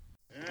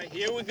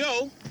Here we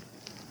go.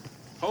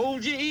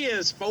 Hold your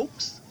ears,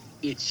 folks.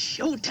 It's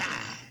showtime.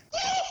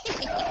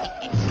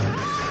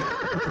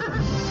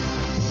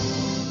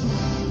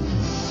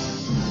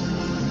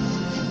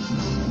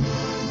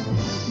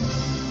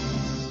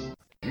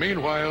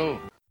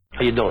 Meanwhile,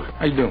 how you doing?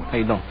 How you doing? How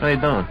you doing? How you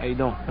doing? How you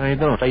doing? How you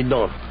doing? How you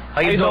doing?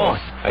 How you doing?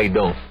 How you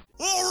doing?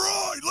 all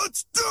right,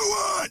 let's do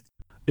it!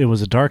 It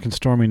was a dark and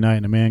stormy night,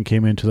 and a man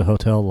came into the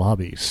hotel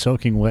lobby,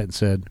 soaking wet, and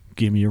said,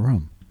 "Give me your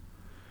room."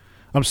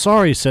 "I'm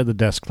sorry," said the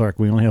desk clerk.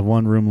 "We only have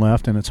one room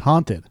left, and it's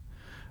haunted."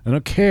 "I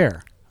don't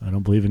care. I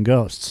don't believe in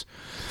ghosts."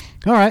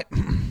 "All right,"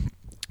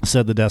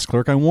 said the desk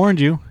clerk. "I warned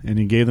you," and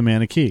he gave the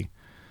man a key.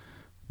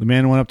 The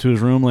man went up to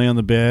his room, lay on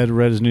the bed,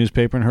 read his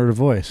newspaper, and heard a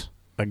voice.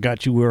 "I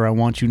got you where I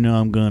want you.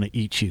 Now I'm going to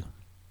eat you."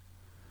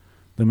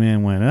 The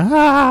man went,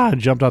 "Ah!"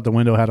 jumped out the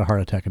window, had a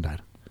heart attack, and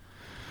died.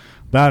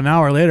 About an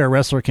hour later, a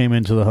wrestler came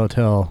into the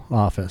hotel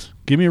office.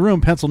 "Give me a room,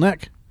 pencil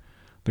neck."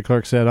 The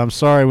clerk said, "I'm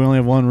sorry, we only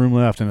have one room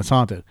left, and it's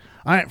haunted."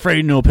 "I ain't afraid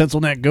of no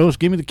pencil neck ghost.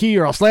 Give me the key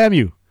or I'll slam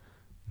you."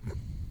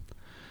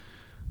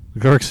 The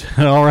clerk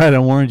said, "All right, I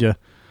warned you."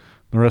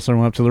 The wrestler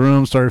went up to the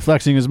room, started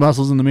flexing his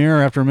muscles in the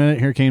mirror. After a minute,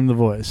 here came the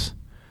voice.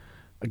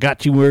 "I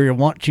got you where I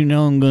want you.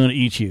 Now I'm going to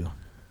eat you."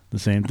 The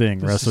same thing.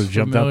 The wrestler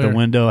jumped out the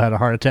window, had a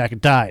heart attack,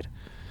 and died.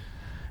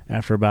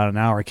 After about an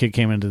hour, a kid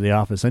came into the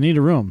office. "I need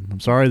a room." "I'm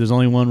sorry, there's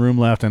only one room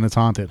left, and it's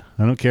haunted."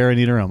 "I don't care, I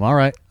need a room." "All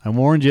right, I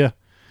warned you."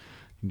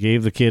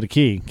 Gave the kid a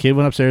key. Kid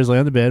went upstairs, lay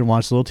on the bed, and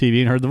watched a little TV,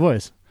 and heard the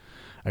voice.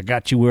 "I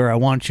got you where I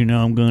want you.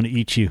 Now I'm going to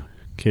eat you."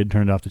 Kid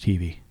turned off the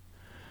TV.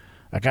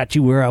 "I got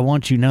you where I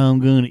want you. Now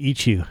I'm going to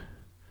eat you."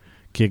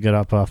 Kid got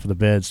up off of the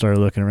bed, started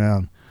looking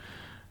around.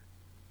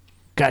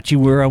 "Got you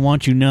where I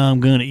want you. Now I'm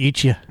going to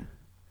eat you."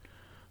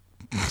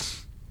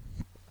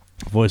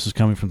 Voice was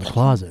coming from the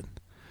closet.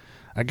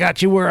 "I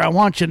got you where I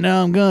want you.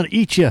 Now I'm going to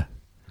eat you."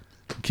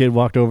 The kid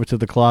walked over to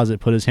the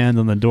closet, put his hand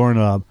on the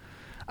doorknob.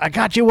 "I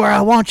got you where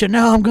I want you.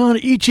 Now I'm going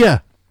to eat you."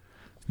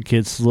 The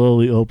kid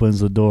slowly opens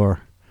the door.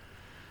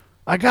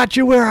 "I got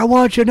you where I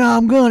want you. Now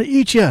I'm going to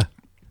eat you."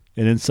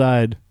 And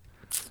inside,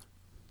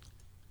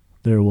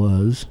 there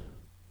was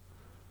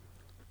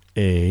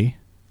a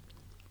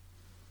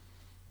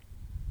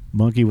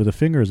monkey with the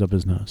fingers up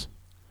his nose.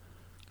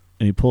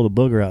 And he pulled a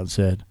booger out and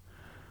said,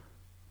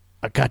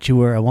 "I got you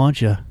where I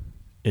want you.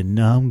 And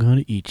now I'm going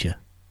to eat you."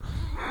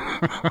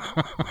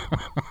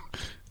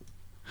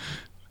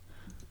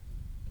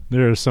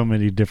 There are so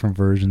many different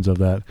versions of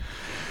that.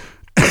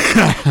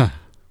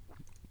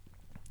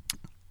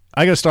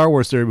 I got a Star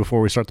Wars theory before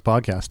we start the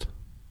podcast.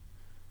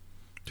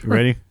 You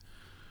ready?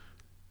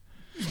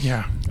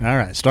 Yeah. All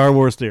right. Star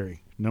Wars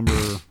theory. Number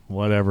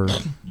whatever.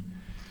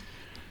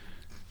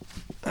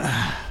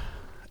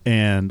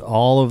 And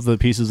all of the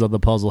pieces of the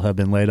puzzle have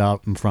been laid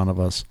out in front of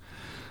us.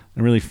 I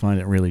really find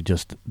it really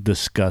just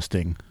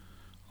disgusting.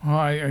 Well,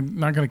 I'm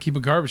not going to keep a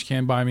garbage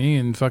can by me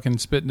and fucking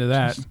spit into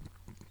that.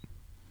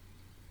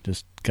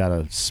 Just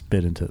gotta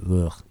spit into it.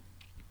 Ugh.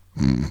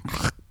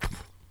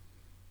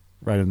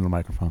 Right into the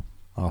microphone.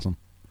 Awesome.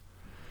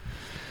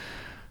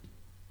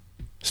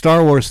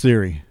 Star Wars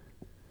theory.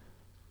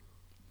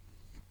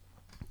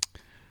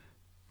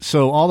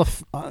 So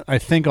I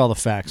think all the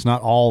facts,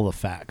 not all the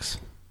facts,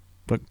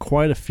 but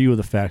quite a few of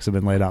the facts have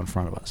been laid out in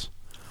front of us.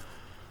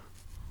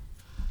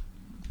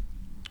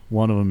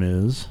 One of them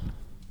is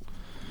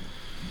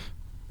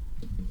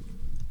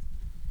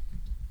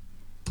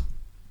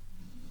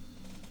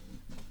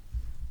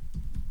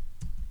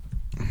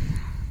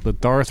the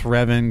Darth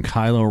Revan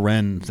Kylo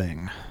Ren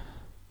thing.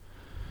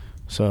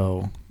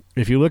 So,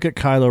 if you look at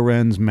Kylo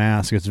Ren's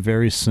mask, it's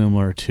very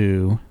similar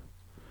to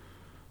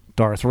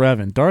Darth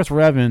Revan. Darth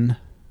Revan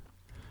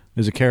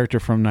is a character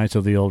from Knights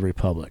of the Old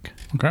Republic.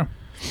 Okay.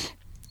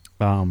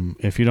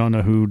 If you don't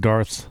know who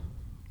Darth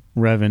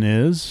Revan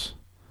is,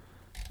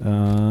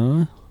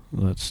 I'll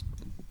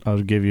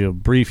give you a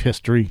brief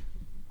history,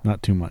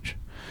 not too much.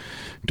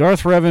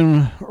 Darth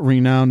Revan,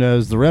 renowned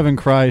as the Revan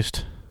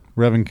Christ,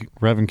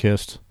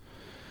 Revan-kissed,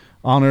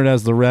 honored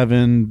as the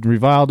Revan,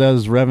 reviled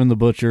as Revan the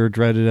Butcher,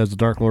 dreaded as the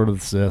Dark Lord of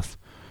the Sith,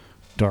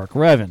 Darth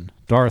Revan.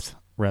 Darth,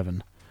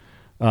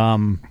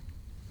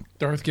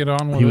 get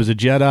on with it. He was a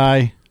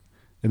Jedi,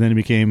 and then he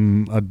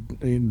became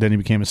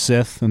a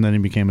Sith, and then he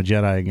became a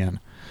Jedi again.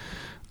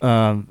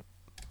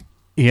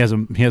 He has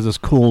this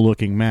cool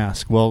looking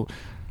mask. Well,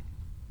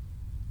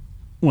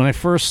 when I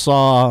first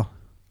saw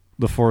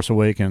The Force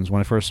Awakens, when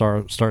I first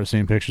started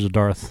seeing pictures of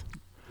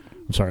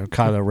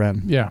Kylo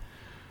Ren. Yeah.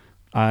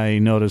 I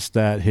noticed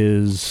that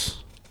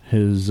his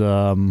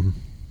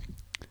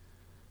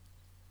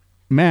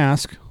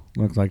mask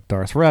looked like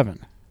Darth Revan.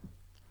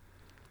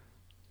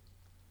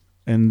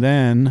 And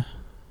then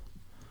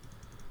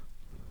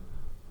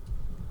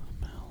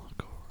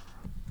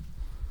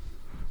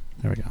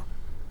there we go.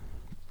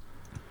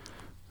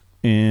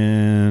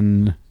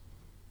 In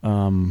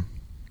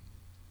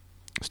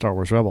Star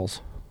Wars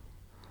Rebels,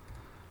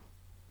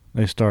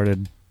 they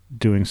started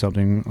doing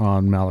something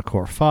on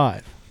Malachor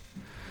 5.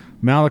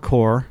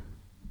 Malachor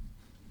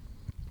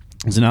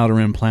is an outer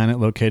rim planet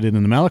located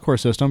in the Malachor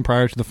system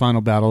prior to the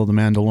final battle of the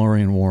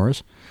Mandalorian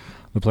Wars.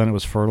 The planet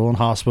was fertile and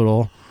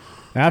hospitable.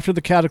 After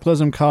the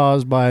cataclysm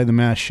caused by the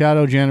mass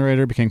shadow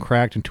generator became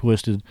cracked and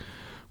twisted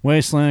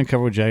wasteland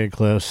covered with jagged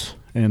cliffs,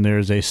 and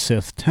there's a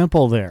Sith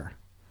temple there.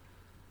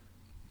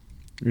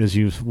 As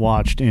you've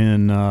watched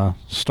in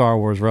Star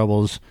Wars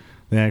Rebels,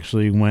 they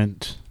actually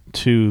went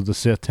to the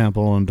Sith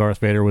temple, and Darth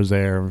Vader was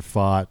there and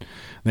fought.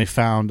 And they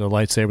found a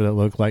lightsaber that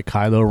looked like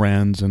Kylo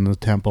Ren's in the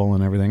temple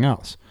and everything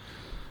else.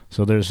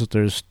 So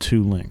there's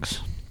two links.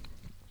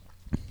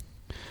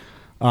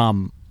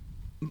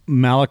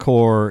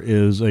 Malachor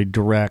is a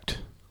direct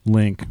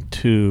link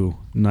to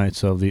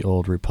Knights of the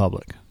Old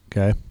Republic.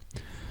 Okay,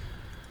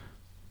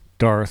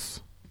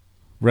 Darth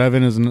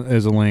Revan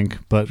is a link,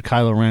 but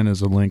Kylo Ren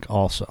is a link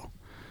also.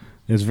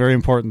 It's very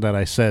important that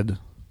I said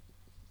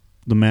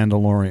the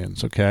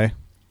Mandalorians, okay?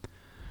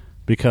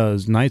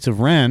 Because Knights of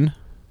Ren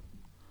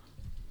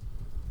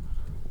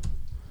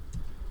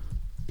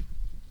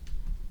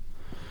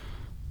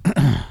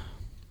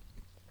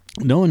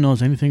no one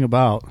knows anything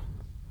about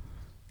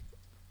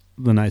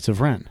the Knights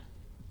of Ren.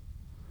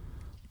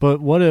 But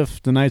what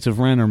if the Knights of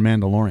Ren are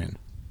Mandalorian?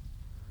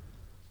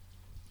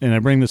 And I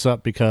bring this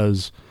up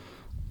because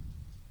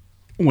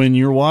when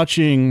you're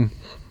watching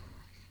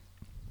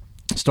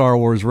Star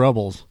Wars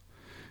Rebels,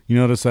 you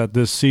notice that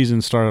this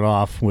season started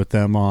off with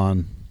them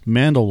on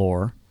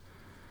Mandalore,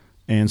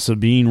 and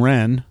Sabine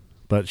Wren,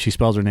 but she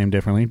spells her name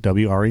differently,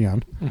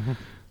 W-R-E-N,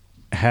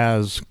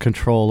 has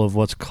control of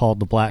what's called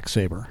the Black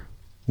Saber,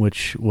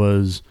 which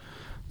was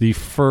the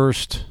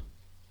first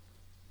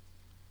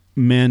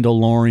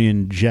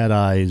Mandalorian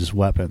Jedi's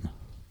weapon.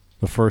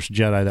 The first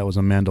Jedi that was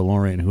a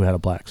Mandalorian who had a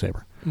Black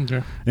Saber.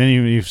 Okay. And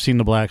you've seen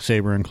the Black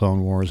Saber in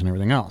Clone Wars and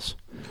everything else.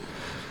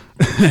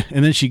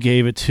 And then she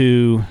gave it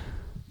to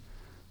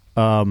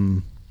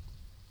one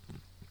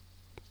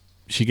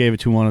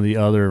of the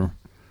other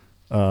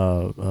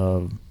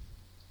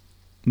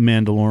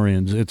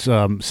Mandalorians. It's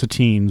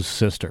Satine's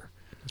sister.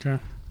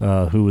 Okay.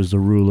 Who was the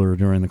ruler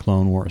during the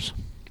Clone Wars.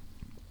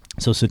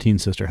 So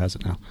Satine's sister has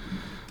it now.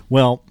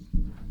 Well,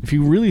 if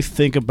you really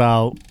think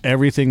about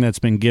everything that's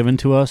been given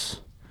to us,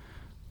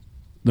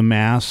 the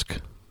mask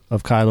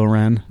of Kylo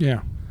Ren,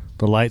 Yeah.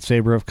 the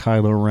lightsaber of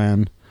Kylo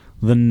Ren,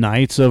 the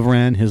Knights of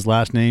Ren, his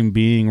last name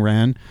being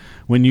Ren,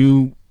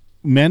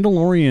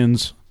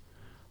 Mandalorians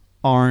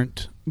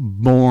aren't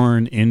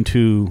born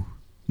into,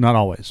 not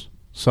always,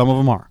 some of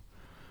them are.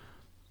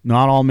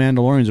 Not all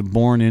Mandalorians are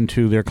born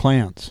into their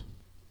clans.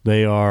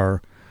 They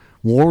are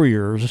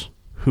warriors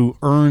who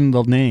earn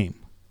the name.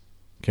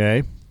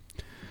 Okay?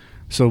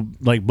 So,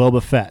 like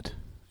Boba Fett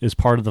is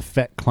part of the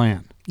Fett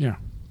clan. Yeah.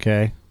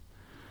 Okay?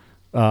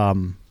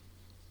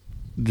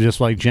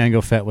 Just like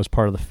Jango Fett was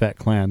part of the Fett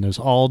clan. There's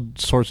all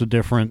sorts of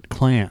different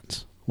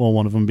clans. Well,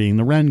 one of them being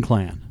the Ren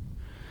clan.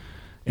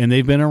 And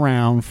they've been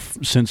around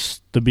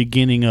since the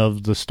beginning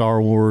of the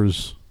Star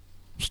Wars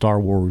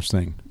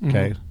thing.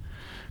 Okay?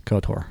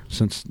 KOTOR.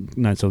 Since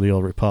Knights of the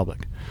Old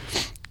Republic.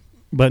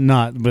 But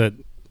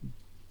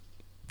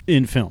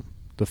in film.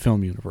 The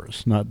film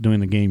universe. Not doing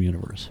the game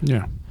universe.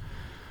 Yeah.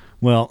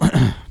 Well,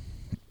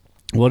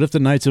 what if the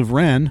Knights of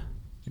Ren,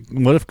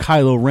 what if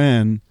Kylo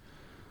Ren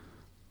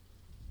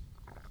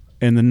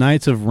and the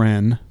Knights of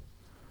Ren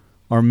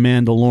are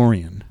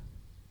Mandalorian?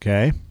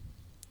 Okay?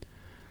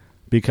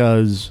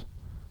 Because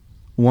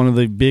one of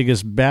the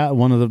biggest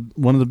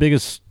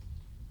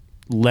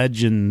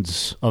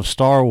legends of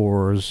Star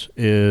Wars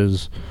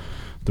is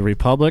the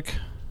Republic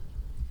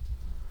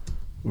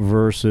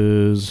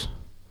versus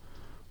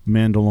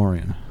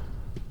Mandalorian.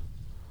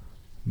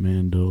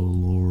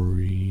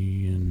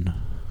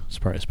 It's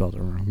probably spelled it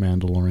wrong.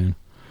 Mandalorian.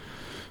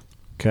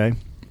 Okay?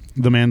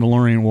 The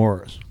Mandalorian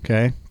Wars.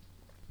 Okay?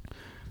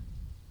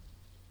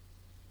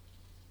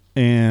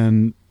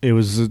 And it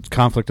was a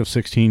conflict of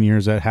 16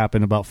 years that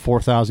happened about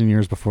 4,000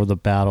 years before the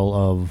Battle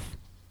of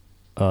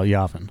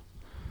Yavin.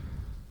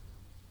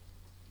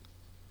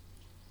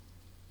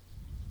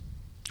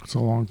 It's a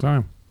long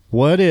time.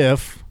 What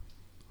if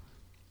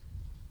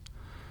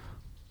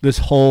this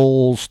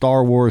whole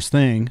Star Wars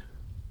thing,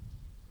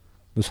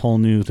 this whole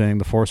new thing,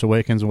 The Force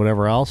Awakens and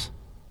whatever else,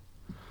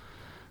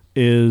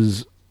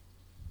 is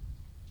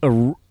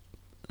a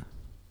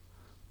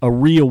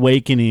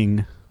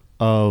reawakening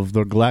of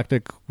the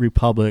Galactic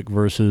Republic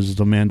versus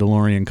the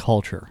Mandalorian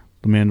culture,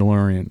 the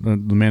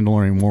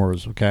Mandalorian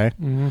Wars, okay?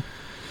 Mm-hmm.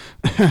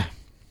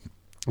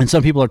 And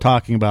some people are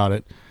talking about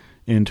it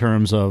in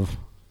terms of,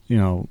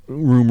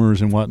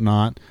 rumors and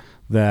whatnot,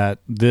 that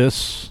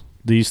these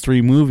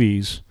three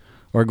movies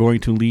are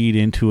going to lead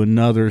into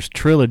another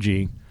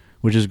trilogy,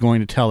 which is going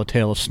to tell the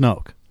tale of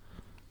Snoke,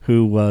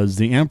 who was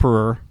the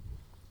Emperor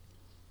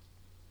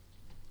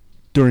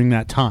during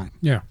that time.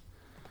 Yeah.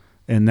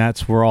 And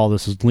that's where all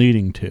this is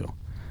leading to.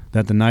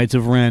 That the Knights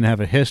of Ren have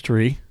a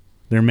history.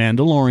 They're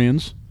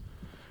Mandalorians.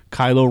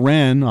 Kylo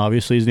Ren,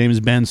 obviously his name is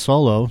Ben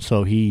Solo,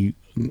 so he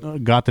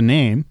got the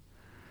name.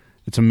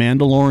 It's a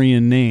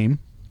Mandalorian name,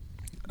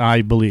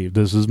 I believe.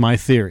 This is my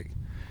theory.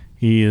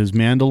 He is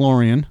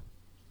Mandalorian,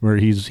 where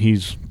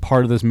he's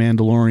part of this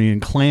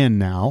Mandalorian clan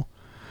now.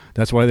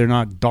 That's why they're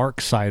not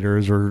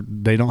Darksiders, or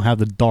they don't have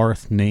the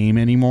Darth name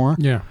anymore.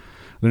 Yeah.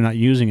 They're not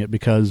using it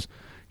because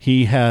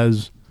he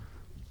has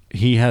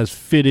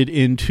fitted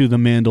into the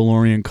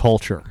Mandalorian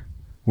culture,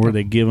 where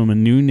they give him a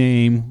new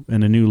name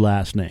and a new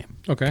last name.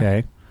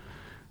 Okay.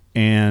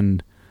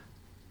 And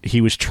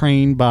he was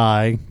trained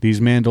by these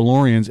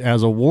Mandalorians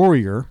as a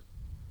warrior,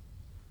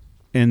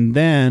 and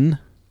then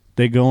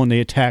they go and they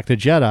attack the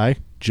Jedi,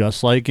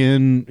 just like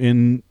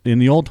in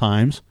the old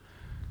times,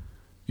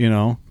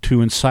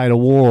 to incite a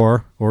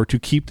war or to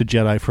keep the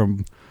Jedi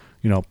from,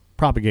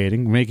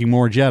 propagating, making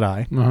more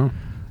Jedi. Uh-huh.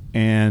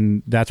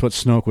 And that's what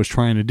Snoke was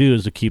trying to do,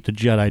 is to keep the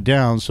Jedi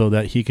down so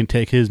that he can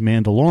take his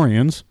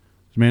Mandalorian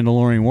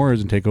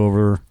warriors, and take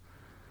over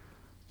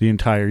the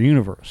entire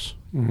universe.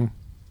 Mm-hmm.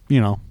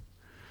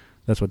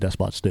 That's what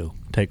despots do,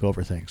 take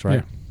over things,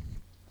 right?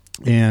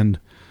 Yeah. And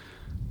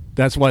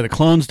that's why the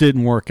clones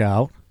didn't work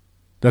out.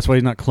 That's why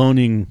he's not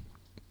cloning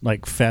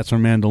like Fets or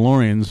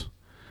Mandalorians,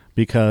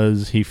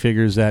 because he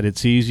figures that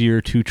it's easier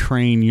to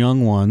train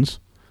young ones,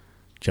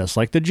 just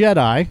like the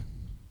Jedi,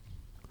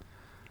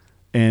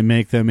 and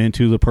make them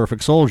into the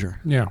perfect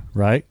soldier. Yeah.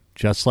 Right?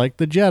 Just like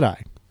the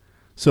Jedi.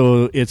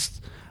 So it's,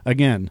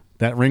 again,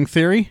 that ring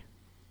theory.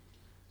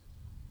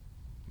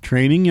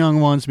 Training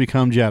young ones to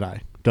become Jedi.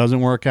 Doesn't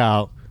work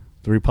out.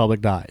 The Republic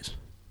dies.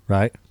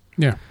 Right?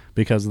 Yeah.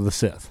 Because of the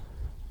Sith.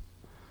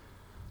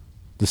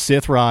 The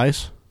Sith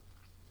rise.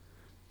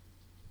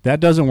 That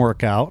doesn't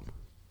work out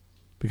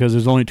because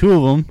there's only 2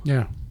 of them.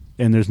 Yeah.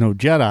 And there's no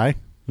Jedi.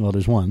 Well,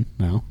 there's 1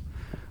 now.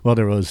 Well,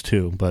 there was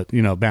 2, but,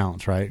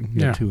 balance, right?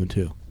 Yeah. 2 and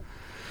 2.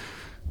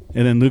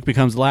 And then Luke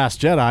becomes the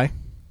last Jedi.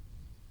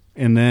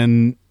 And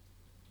then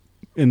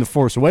in The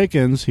Force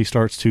Awakens, he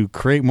starts to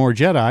create more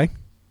Jedi.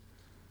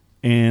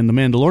 And the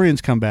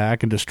Mandalorians come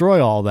back and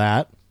destroy all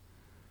that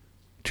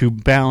to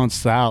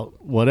balance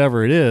out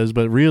whatever it is.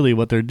 But really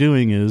what they're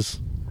doing is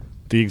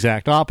the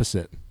exact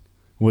opposite,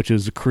 which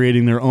is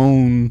creating their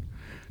own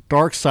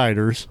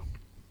Darksiders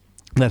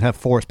that have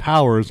Force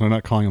powers. They're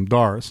not calling them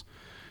Darths.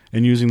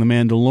 And using the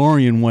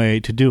Mandalorian way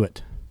to do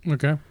it.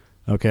 Okay.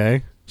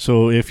 Okay?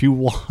 So if you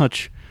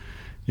watch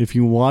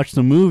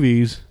the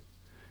movies,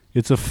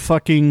 it's the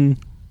fucking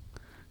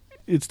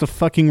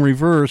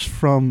reverse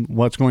from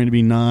what's going to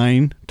be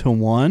 9 to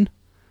 1.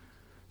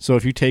 So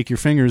if you take your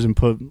fingers and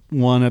put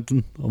one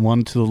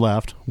to the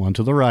left, one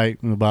to the right,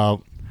 and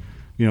about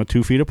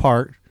 2 feet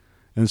apart,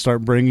 and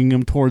start bringing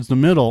them towards the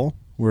middle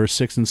where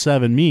 6 and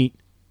 7 meet,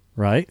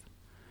 right?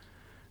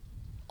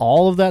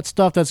 All of that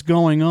stuff that's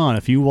going on,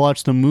 if you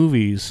watch the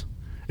movies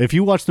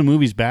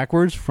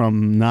backwards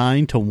from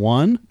 9 to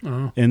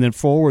 1, and then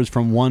forwards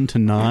from 1 to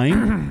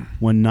 9,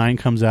 when 9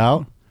 comes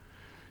out,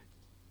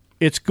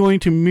 it's going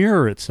to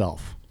mirror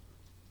itself.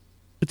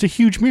 It's a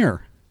huge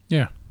mirror.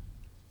 Yeah.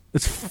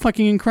 It's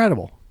fucking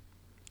incredible.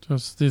 So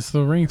it's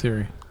the ring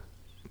theory.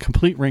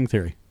 Complete ring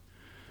theory.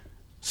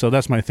 So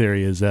that's my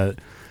theory, is that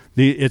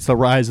it's the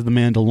rise of the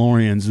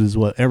Mandalorians is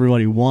what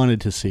everybody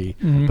wanted to see,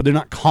 but they're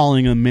not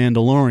calling them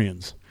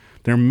Mandalorians.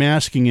 They're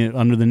masking it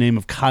under the name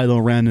of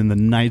Kylo Ren and the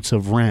Knights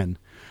of Ren,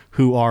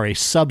 who are a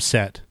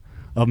subset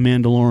of of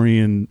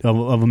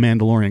a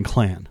Mandalorian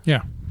clan.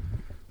 Yeah.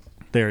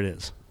 There it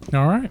is.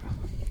 All right.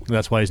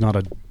 That's why he's not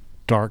a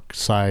dark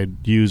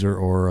side user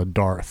or a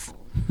Darth.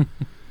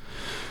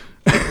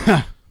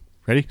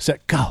 Ready,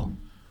 set, go. All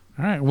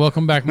right.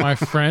 Welcome back, my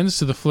friends,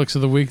 to the Flicks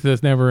of the Week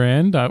that never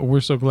end. We're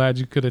so glad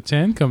you could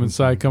attend. Come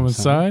inside, come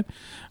inside.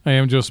 I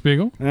am Joe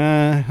Spiegel.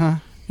 And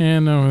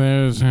over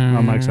there's...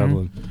 I'm Mike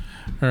Sutherland.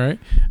 All right.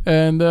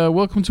 And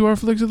welcome to our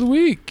Flicks of the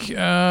Week.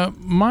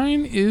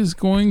 Mine is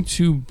going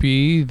to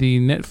be the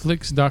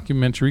Netflix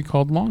documentary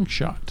called Long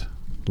Shot.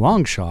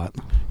 Long Shot?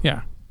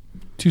 Yeah.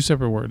 2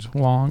 separate words.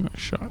 Long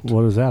Shot.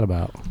 What is that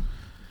about?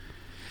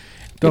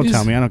 Don't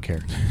tell me. I don't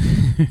care.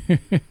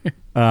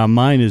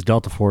 Mine is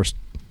Delta Force.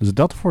 Is it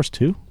Delta Force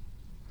 2?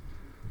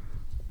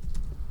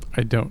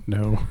 I don't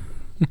know.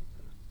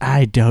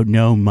 I don't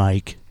know,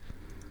 Mike.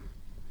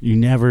 You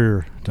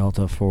never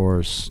Delta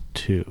Force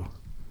 2.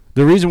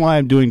 The reason why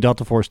I'm doing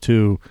Delta Force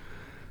 2...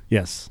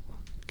 Yes.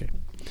 Okay.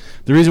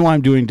 The reason why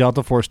I'm doing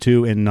Delta Force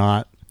 2 and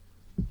not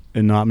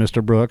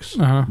Mr. Brooks,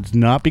 it's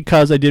not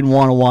because I didn't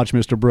want to watch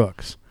Mr.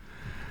 Brooks.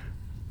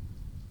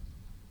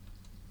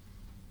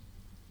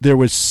 There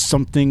was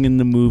something in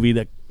the movie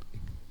that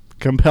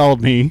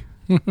compelled me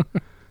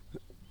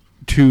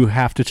to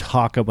have to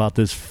talk about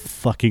this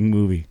fucking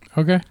movie.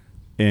 Okay.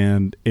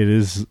 And it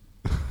is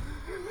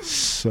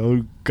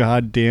so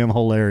goddamn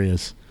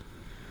hilarious.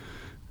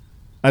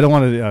 I don't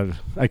want to...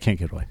 I can't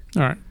get away.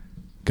 All right.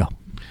 Go.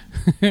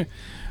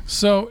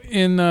 So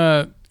in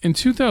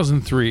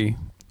 2003,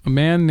 a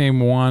man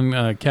named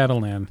Juan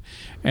Catalan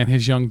and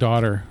his young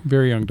daughter,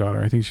 very young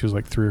daughter, I think she was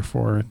like 3 or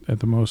 4 at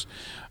the most,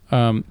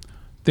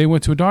 they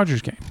went to a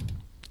Dodgers game.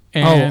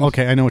 And,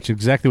 okay. I know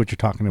exactly what you're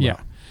talking about. Yeah.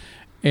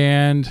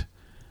 And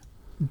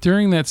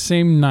during that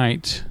same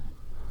night,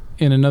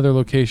 in another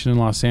location in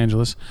Los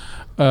Angeles,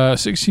 a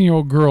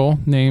 16-year-old girl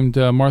named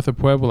Martha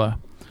Puebla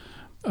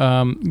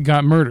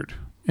got murdered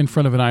in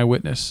front of an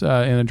eyewitness in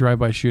a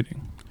drive-by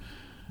shooting.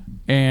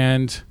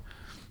 And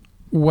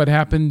what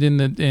happened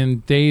in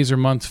days or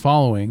months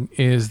following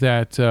is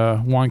that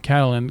Juan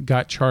Catalan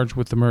got charged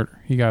with the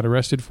murder. He got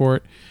arrested for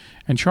it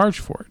and charged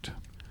for it.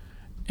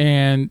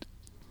 And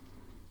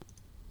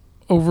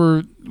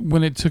over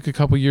when it took a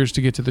couple years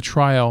to get to the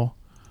trial,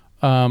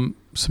 some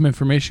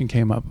information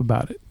came up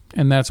about it.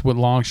 And that's what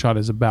Long Shot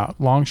is about.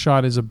 Long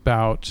Shot is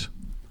about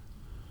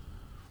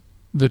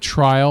the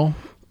trial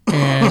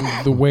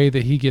and the way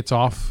that he gets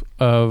off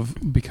of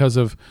because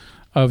of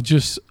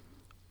just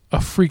a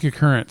freak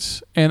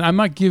occurrence. And I'm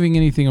not giving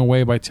anything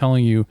away by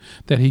telling you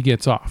that he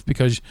gets off,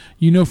 because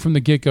you know from the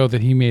get-go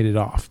that he made it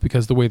off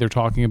because the way they're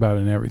talking about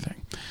it and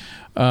everything.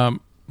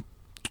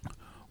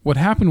 What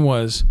happened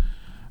was,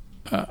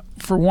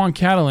 for Juan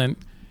Catalan,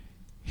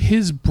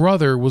 his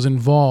brother was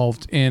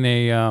involved in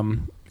a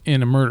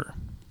murder,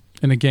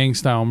 in a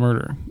gang-style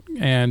murder.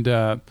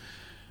 And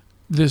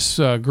this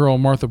girl,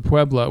 Martha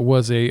Puebla,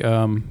 was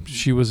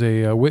she was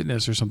a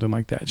witness or something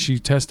like that. She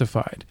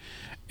testified.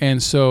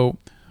 And so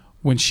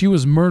when she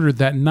was murdered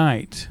that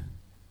night,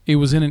 it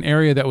was in an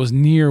area that was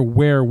near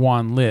where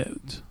Juan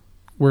lived,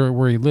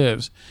 where he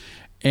lives.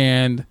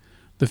 And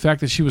the fact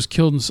that she was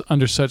killed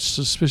under such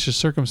suspicious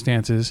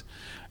circumstances,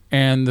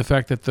 and the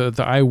fact that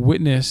the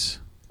eyewitness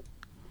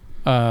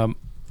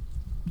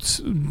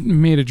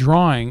made a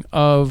drawing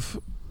of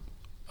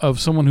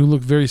someone who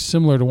looked very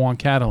similar to Juan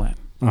Catalan.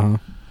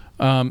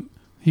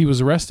 He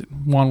was arrested.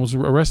 Juan was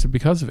arrested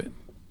because of it.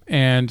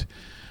 And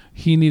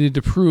he needed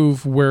to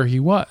prove where he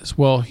was.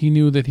 Well, he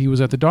knew that he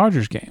was at the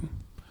Dodgers game.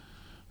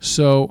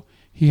 So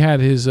he had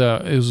his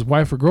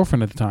wife or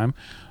girlfriend at the time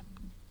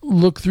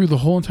look through the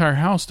whole entire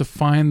house to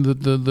find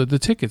the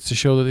tickets to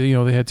show that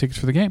they had tickets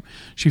for the game.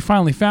 She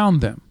finally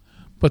found them.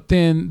 But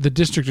then the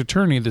district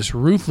attorney, this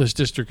ruthless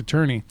district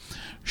attorney,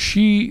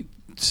 she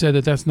said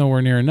that that's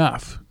nowhere near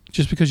enough.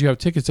 Just because you have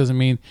tickets doesn't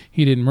mean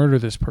he didn't murder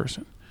this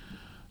person.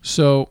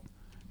 So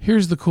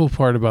here's the cool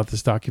part about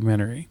this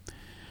documentary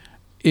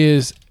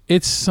is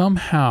it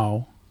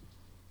somehow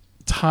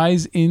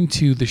ties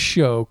into the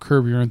show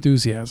Curb Your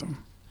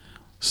Enthusiasm,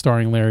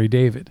 starring Larry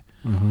David.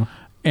 Mm-hmm.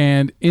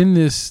 And in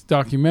this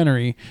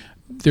documentary,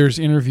 there's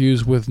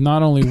interviews with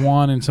not only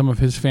Juan and some of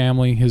his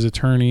family, his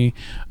attorney,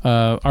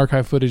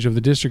 archive footage of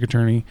the district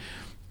attorney,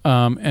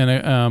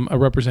 and a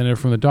representative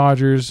from the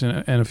Dodgers,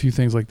 and a few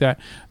things like that.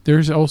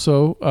 There's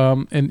also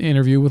an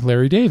interview with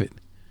Larry David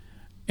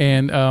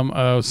and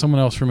someone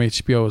else from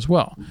HBO as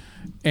well.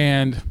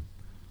 And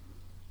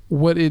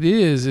what it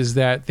is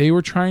that they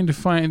were trying to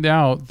find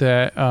out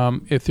that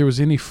if there was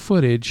any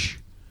footage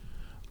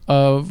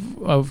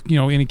of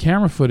any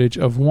camera footage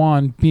of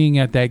Juan being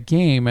at that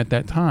game at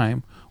that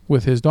time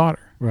with his daughter.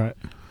 Right.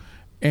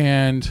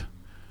 And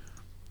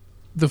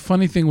the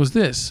funny thing was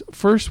this.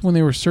 First, when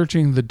they were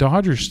searching the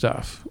Dodgers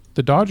stuff,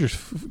 the Dodgers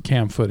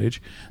cam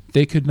footage,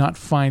 they could not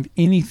find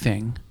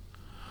anything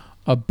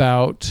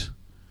about...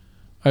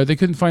 they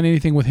couldn't find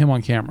anything with him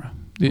on camera.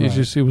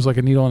 It was like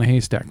a needle in a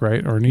haystack,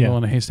 right? Or a needle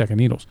in a haystack of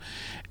needles.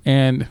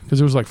 And because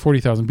there was like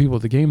 40,000 people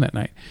at the game that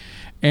night.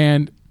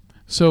 And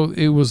so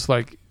it was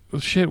like,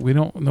 shit, we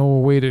don't know a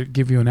way to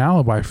give you an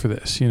alibi for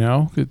this,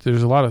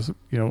 There's a lot of,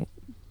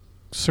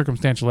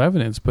 circumstantial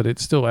evidence, but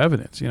it's still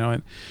evidence,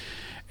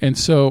 And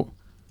so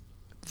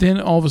then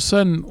all of a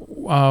sudden,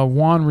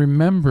 Juan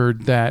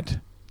remembered that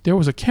there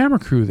was a camera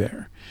crew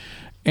there.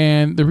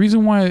 And the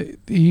reason why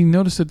he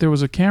noticed that there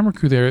was a camera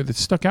crew there that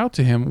stuck out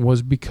to him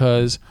was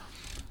because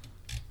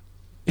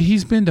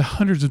he's been to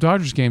hundreds of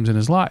Dodgers games in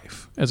his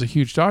life as a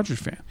huge Dodgers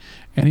fan.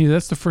 And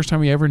that's the first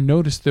time he ever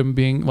noticed them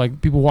being like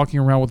people walking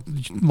around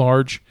with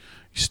large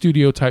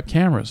studio type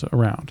cameras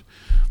around.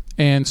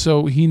 And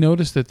so he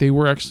noticed that they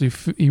were actually,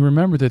 he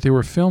remembered that they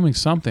were filming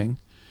something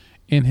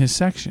in his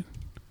section.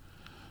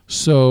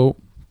 So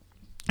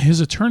his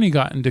attorney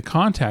got into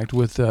contact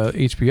with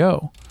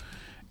HBO,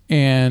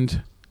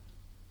 and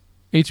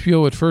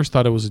HBO at first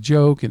thought it was a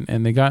joke,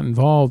 and they got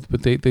involved,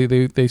 but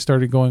they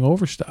started going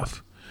over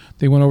stuff.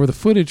 They went over the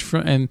footage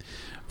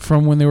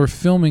from when they were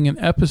filming an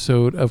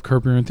episode of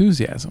Curb Your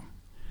Enthusiasm.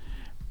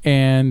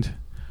 And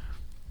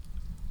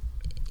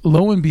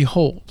lo and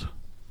behold,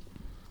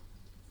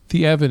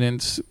 the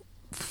evidence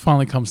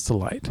finally comes to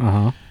light.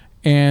 Uh-huh.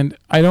 And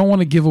I don't want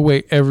to give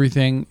away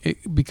everything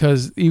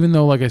because even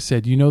though, like I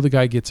said, the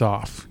guy gets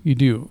off. You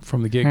do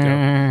from the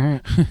get-go.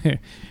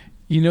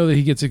 You know that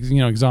he gets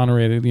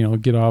exonerated,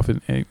 get off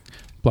and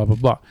blah, blah,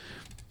 blah.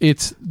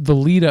 It's the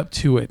lead up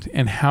to it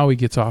and how he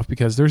gets off,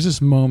 because there's this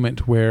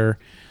moment where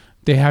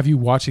they have you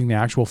watching the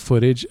actual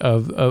footage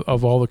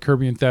of all the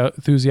Curb Your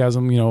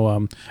Enthusiasm,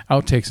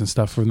 outtakes and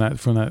stuff from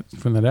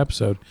that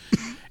episode.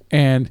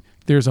 And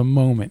there's a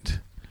moment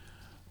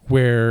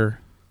where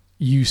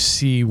you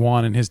see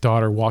Juan and his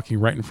daughter walking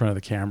right in front of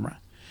the camera.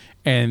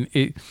 And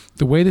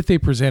the way that they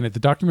present it, the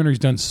documentary's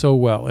done so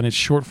well, and it's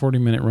short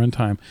 40-minute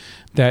runtime,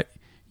 that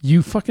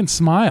you fucking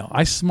smile.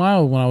 I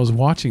smiled when I was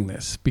watching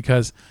this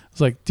because I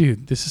was like,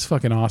 dude, this is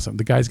fucking awesome.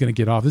 The guy's going to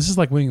get off. This is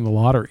like winning the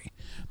lottery.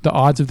 The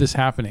odds of this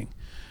happening,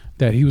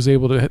 that he was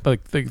able to,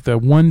 like the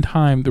one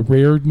time, the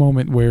rare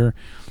moment where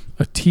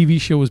a TV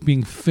show was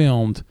being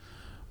filmed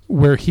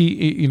where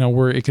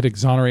where it could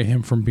exonerate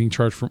him from being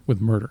charged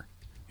with murder,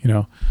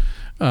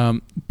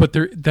 but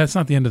that's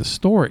not the end of the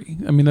story.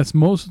 I mean, that's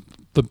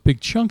the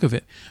big chunk of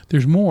it.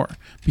 There's more,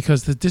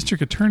 because the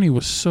district attorney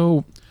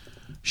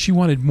she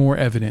wanted more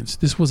evidence.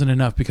 This wasn't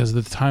enough because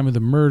of the time of the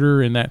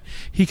murder, and that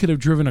he could have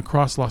driven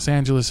across Los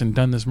Angeles and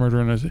done this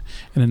murder in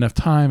enough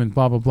time, and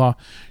blah, blah, blah.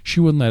 She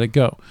wouldn't let it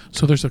go.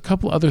 So there's a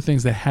couple other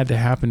things that had to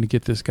happen to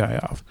get this guy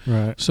off.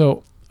 Right.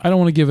 So I don't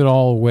want to give it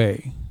all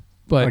away,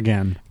 but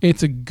Again.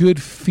 it's a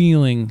good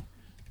feeling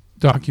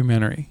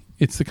documentary.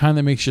 It's the kind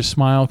that makes you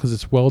smile because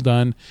it's well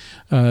done.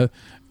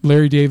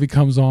 Larry David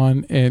comes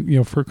on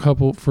and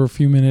for a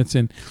few minutes,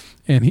 and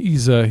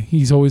he's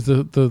always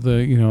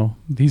the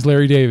he's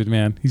Larry David,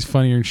 man. He's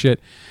funnier and shit,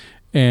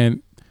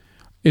 and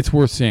it's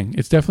worth seeing.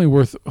 It's definitely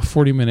worth a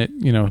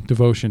 40-minute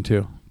devotion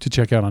to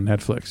check out on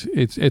Netflix.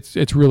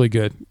 It's really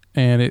good,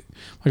 and it,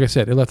 like I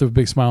said, it left a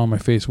big smile on my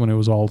face when it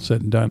was all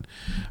said and done.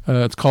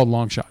 It's called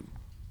Long Shot.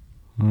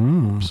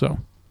 So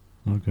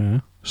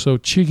Okay. So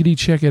chickadee,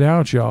 check it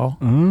out, y'all.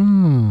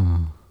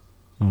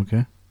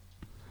 Okay.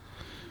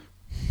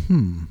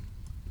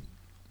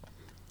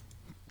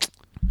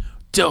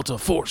 Delta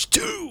Force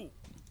 2.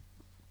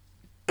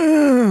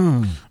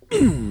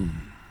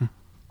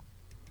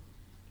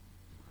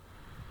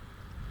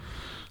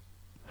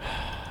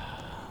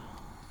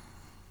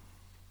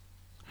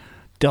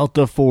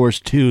 Delta Force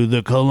 2,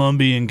 the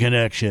Colombian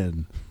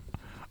Connection,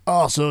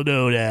 also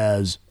known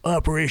as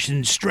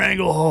Operation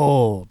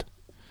Stranglehold.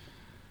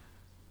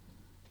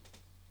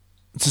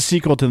 It's a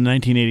sequel to the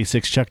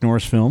 1986 Chuck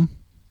Norris film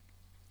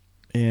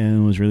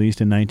and was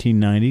released in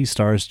 1990.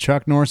 Stars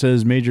Chuck Norris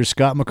as Major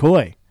Scott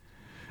McCoy.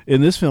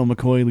 In this film,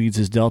 McCoy leads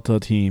his Delta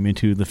team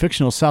into the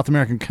fictional South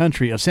American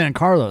country of San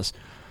Carlos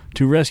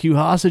to rescue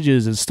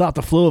hostages and stop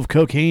the flow of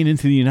cocaine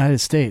into the United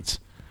States.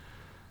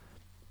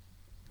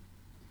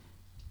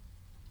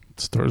 It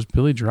stars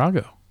Billy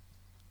Drago.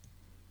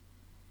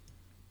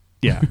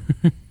 Yeah.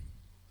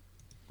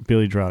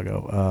 Billy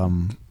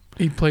Drago.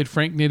 He played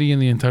Frank Nitti in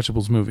the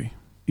Untouchables movie.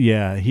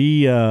 Yeah,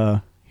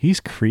 he's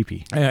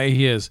creepy. Yeah,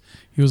 he is.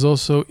 He was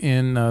also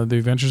in The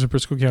Adventures of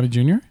Briscoe County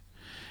Jr.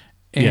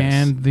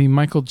 and the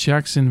Michael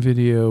Jackson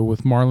video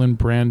with Marlon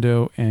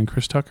Brando and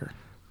Chris Tucker.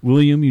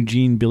 William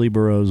Eugene Billy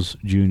Burroughs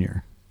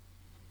Jr.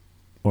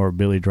 or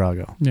Billy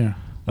Drago. Yeah.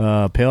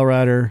 Pale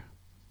Rider,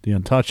 The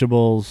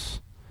Untouchables.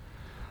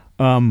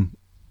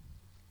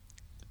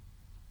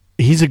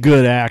 He's a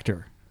good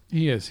actor.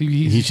 He is.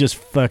 He's just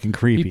fucking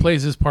creepy. He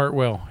plays his part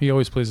well. He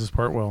always plays his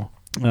part well.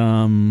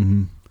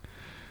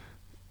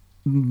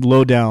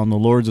 Lowdown, The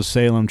Lords of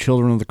Salem,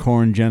 Children of the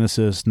Corn,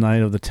 Genesis,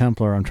 Night of the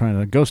Templar.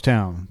 Ghost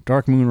Town,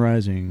 Dark Moon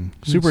Rising,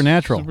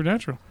 Supernatural.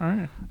 Supernatural. All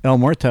right. El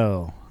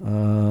Muerto,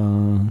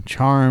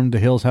 Charmed, The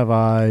Hills Have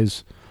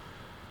Eyes,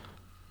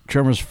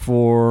 Tremors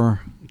 4,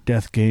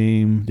 Death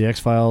Game, The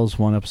X-Files,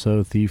 1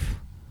 episode, Thief,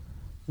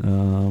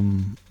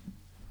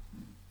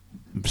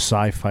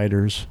 Psy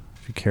Fighters,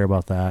 if you care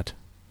about that.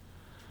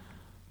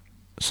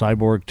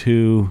 Cyborg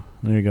 2,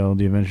 there you go,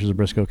 The Adventures of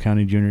Briscoe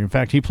County Jr. In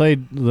fact, he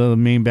played the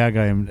main bad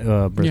guy in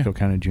Briscoe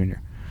County Jr.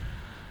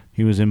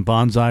 He was in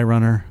Bonsai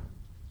Runner,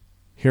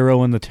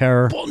 Hero and the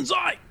Terror.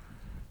 Bonsai!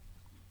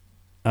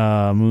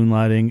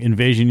 Moonlighting,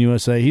 Invasion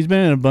USA. He's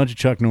been in a bunch of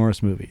Chuck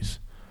Norris movies.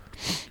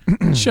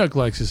 Chuck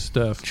likes his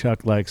stuff.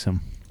 Chuck likes him.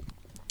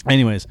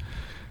 Anyways,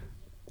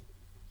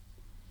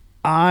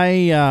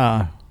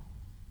 I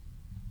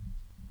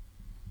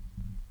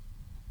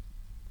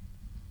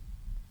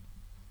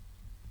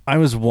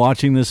was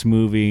watching this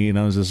movie and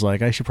I was just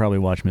like, I should probably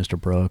watch Mr.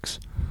 Brooks.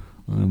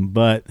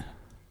 But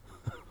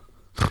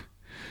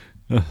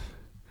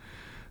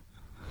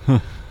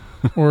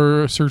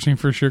Or Searching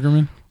for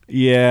Sugarman.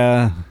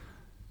 yeah,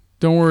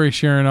 Don't worry,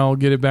 Sharon. I'll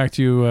get it back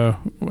to you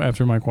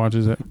after Mike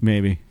watches it.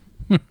 maybe.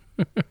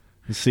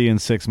 See you in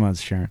 6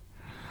 months, Sharon.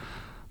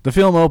 The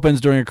film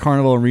opens during a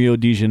carnival in Rio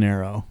de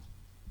Janeiro.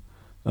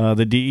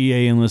 The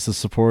DEA enlists the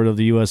support of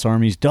the U.S.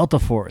 Army's Delta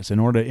Force in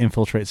order to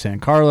infiltrate San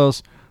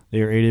Carlos.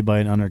 They are aided by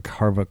an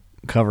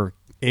undercover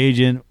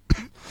agent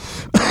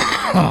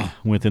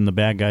within the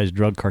bad guys'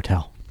 drug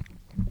cartel.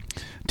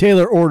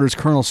 Taylor orders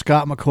Colonel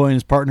Scott McCoy and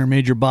his partner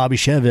Major Bobby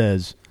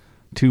Chavez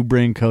to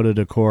bring Coda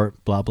to court,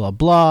 blah, blah,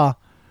 blah.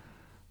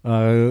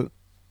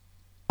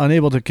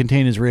 Unable to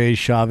contain his rage,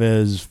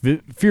 Chavez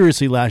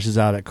furiously lashes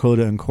out at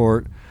Coda in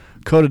court.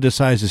 Coda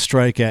decides to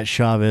strike at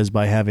Chavez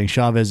by having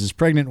Chavez's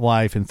pregnant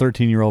wife and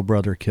 13-year-old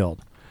brother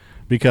killed.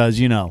 Because,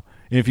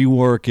 if you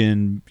work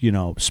in,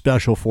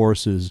 special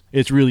forces,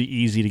 it's really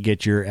easy to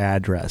get your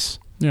address.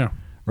 Yeah.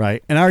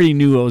 Right? And I already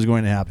knew what was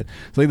going to happen.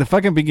 It's like the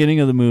fucking beginning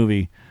of the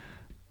movie.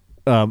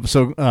 Billy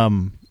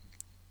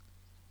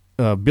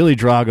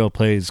Drago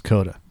plays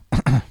Coda.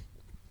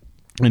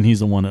 And he's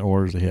the one that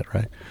orders the hit,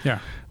 right? Yeah.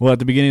 Well, at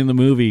the beginning of the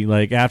movie,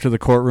 like after the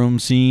courtroom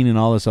scene and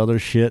all this other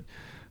shit,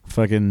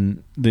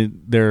 fucking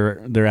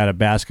they're at a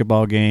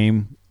basketball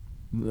game.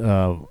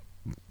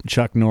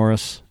 Chuck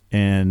Norris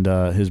and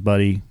his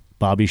buddy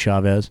Bobby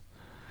Chavez,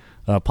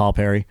 Paul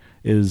Perry,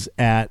 is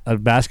at a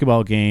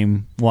basketball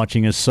game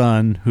watching his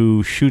son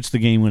who shoots the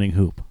game-winning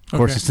hoop. Of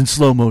course, it's in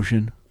slow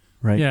motion.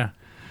 right? Yeah.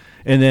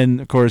 And then,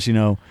 of course, you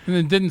know. And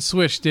it didn't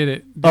swish, did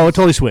it? Oh, it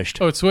totally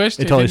swished. Oh, it swished?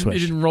 It totally didn't- swished.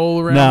 It didn't roll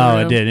around? No,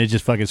 around? it didn't. It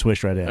just fucking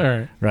swished right in. All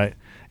right. Right.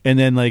 And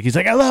then, like, he's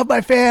like, I love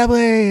my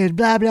family, and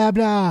blah, blah,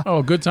 blah.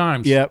 Oh, good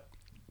times. Yep.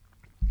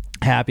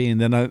 Happy.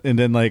 And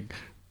then, like,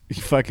 he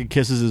fucking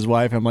kisses his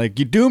wife. I'm like,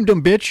 you doomed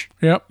him, bitch.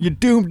 Yep. You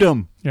doomed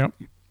him. Yep.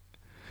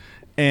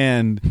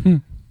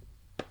 And,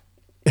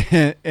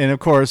 and of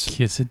course,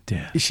 Kiss of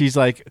death. she's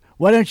like,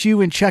 why don't you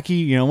and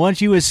Chucky, why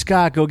don't you and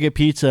Scott go get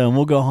pizza and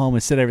we'll go home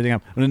and set everything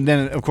up. And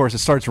then, of course, it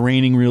starts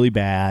raining really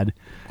bad,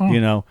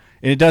 and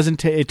it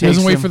doesn't it takes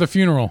Doesn't wait them- for the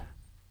funeral.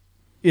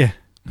 Yeah.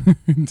 I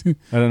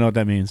don't know what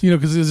that means.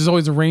 Because there's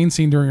always a rain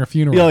scene during a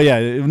funeral. Oh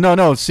yeah,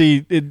 no.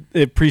 See,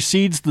 it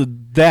precedes the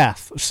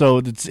death, so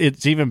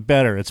it's even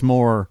better. It's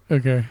more.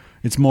 Okay.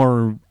 It's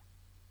more.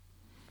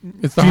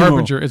 It's the Funeral.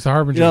 harbinger. It's the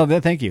harbinger.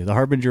 Thank you. The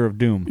harbinger of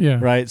doom. Yeah.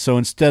 Right. So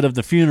instead of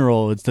the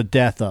funeral, it's the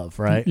death of.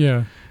 Right.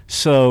 Yeah.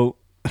 So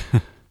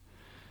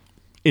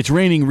it's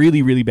raining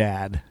really, really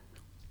bad,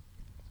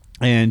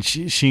 and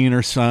she and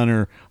her son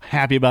are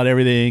happy about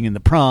everything and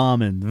the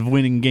prom and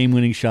the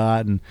game-winning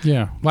shot, and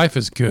Yeah. Life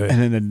is good.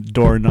 then the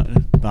door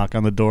knock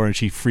on the door and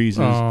she freezes.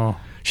 Oh.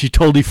 She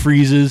totally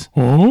freezes.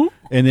 Oh?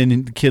 And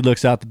then the kid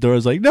looks out the door and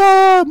is like,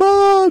 no,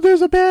 Mom,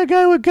 there's a bad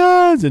guy with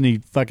guns. And he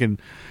fucking,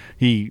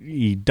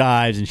 he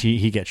dives and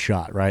he gets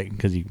shot, right?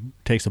 Because he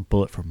takes a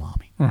bullet from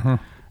Mommy. Uh-huh.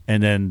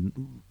 And then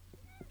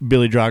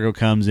Billy Drago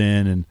comes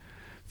in and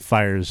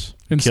fires.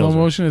 In kills slow her.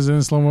 motion? Is it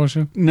in slow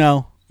motion?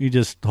 No, he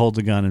just holds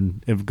a gun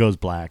and it goes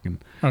black.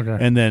 Okay.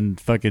 And then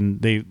fucking,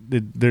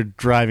 they're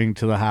driving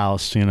to the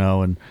house,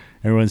 and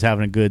everyone's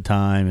having a good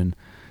time. And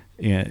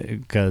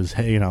because,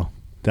 hey,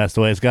 that's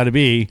the way it's got to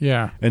be.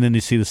 Yeah. And then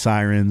you see the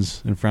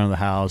sirens in front of the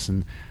house,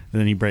 and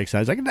then he breaks out.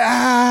 He's like,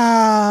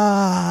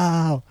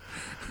 no!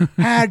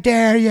 How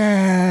dare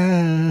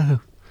you!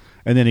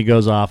 And then he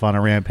goes off on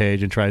a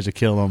rampage and tries to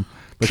kill him.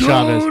 But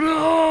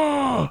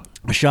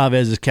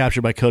Chavez is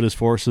captured by Coda's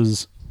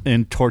forces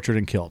and tortured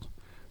and killed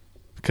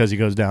because he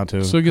goes down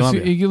to So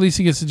Colombia. at least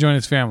he gets to join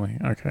his family.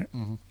 Okay.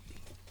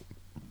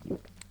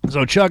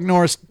 So Chuck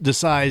Norris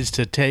decides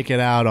to take it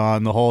out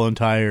on the whole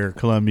entire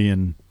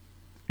Colombian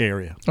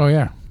area. Oh,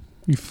 yeah.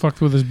 He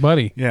fucked with his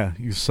buddy. Yeah,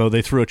 so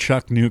they threw a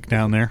Chuck nuke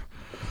down there.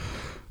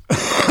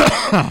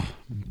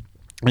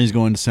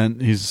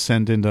 He's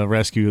sent in to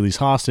rescue these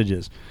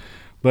hostages.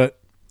 But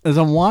as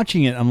I'm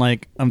watching it,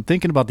 I'm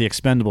thinking about the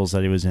Expendables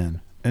that he was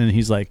in. And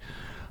he's like,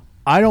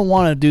 I don't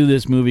want to do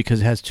this movie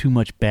because it has too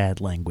much bad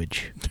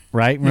language.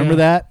 Right? Remember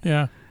that?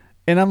 Yeah.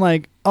 And I'm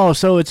like, oh,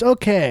 so it's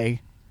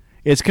okay.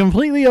 It's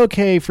completely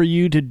okay for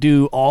you to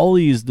do all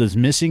this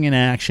missing in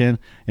action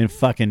and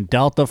fucking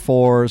Delta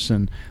Force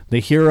and the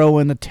Hero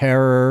and the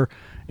Terror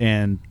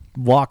and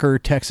Walker,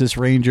 Texas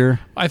Ranger.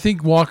 I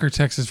think Walker,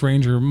 Texas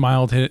Ranger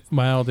milded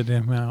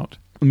him out.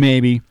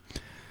 Maybe.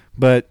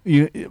 But,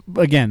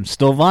 again,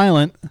 still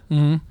violent.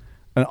 Mm-hmm.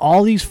 And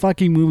all these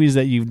fucking movies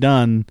that you've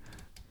done.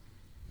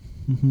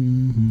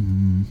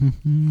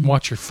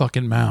 Watch your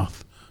fucking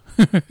mouth.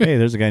 Hey,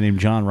 there's a guy named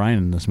John Ryan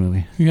in this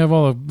movie. You have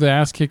all of the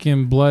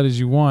ass-kicking blood as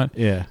you want.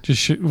 Yeah.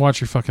 Just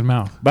watch your fucking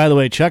mouth. By the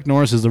way, Chuck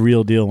Norris is the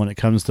real deal when it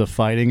comes to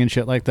fighting and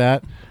shit like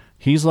that.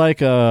 He's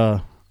like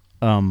a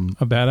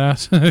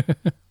badass.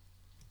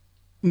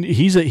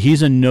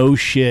 he's a no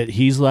shit.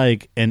 He's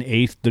like an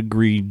 8th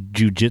degree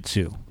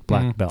jiu-jitsu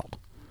black belt.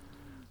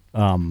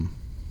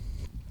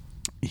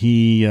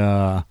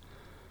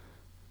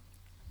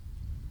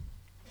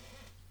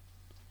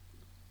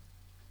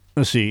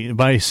 Let's see.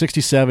 By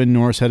 1967,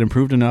 Norris had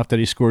improved enough that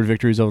he scored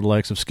victories over the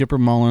likes of Skipper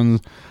Mullins,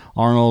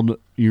 Arnold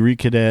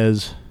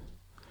Uriquidez,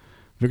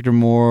 Victor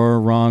Moore,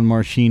 Ron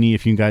Marchini.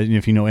 If you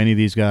know any of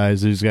these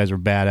guys are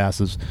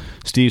badasses.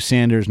 Steve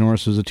Sanders.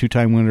 Norris was a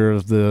 2-time winner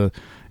of the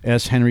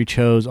S. Henry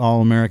Cho's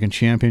All-American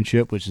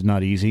Championship, which is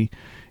not easy.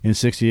 In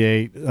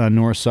 1968,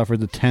 Norris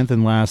suffered the 10th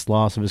and last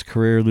loss of his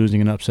career, losing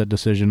an upset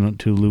decision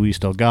to Luis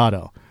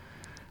Delgado.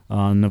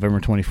 On November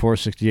 24,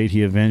 1968,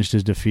 he avenged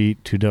his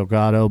defeat to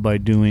Delgado by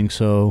doing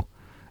so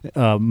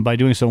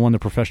won the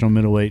professional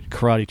middleweight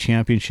karate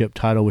championship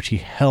title, which he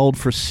held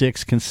for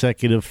 6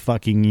 consecutive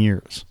fucking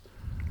years.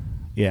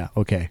 Yeah,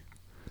 okay.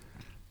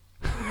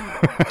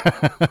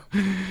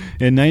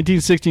 In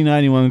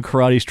 1969, he won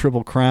karate's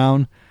Triple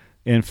Crown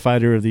and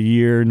Fighter of the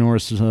Year.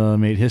 Norris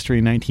made history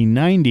in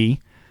 1990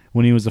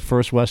 when he was the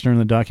first Westerner in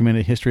the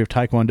documented history of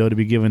Taekwondo to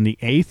be given the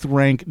 8th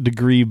rank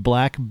degree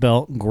black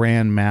belt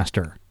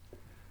Grandmaster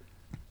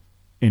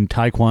in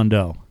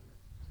Taekwondo.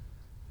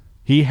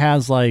 He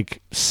has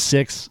like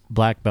 6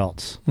 black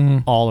belts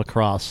all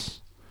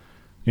across,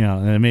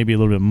 and maybe a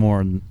little bit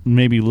more,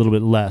 maybe a little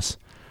bit less.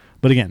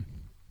 But again,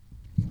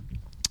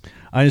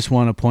 I just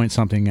want to point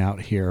something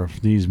out here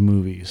of these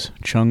movies.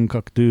 Chung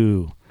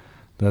Kuk-do,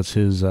 that's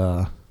his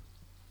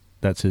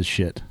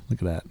shit.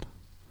 Look at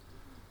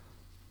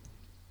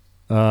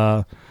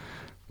that.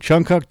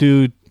 Chung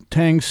Kuk-do,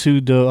 Tang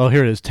Soo-do. Oh,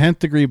 here it is. 10th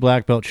degree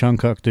black belt Chung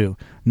Kuk-do.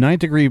 9th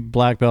degree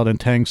black belt in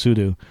Tang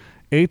Soo-do.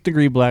 8th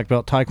degree black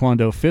belt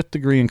Taekwondo. 5th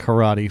degree in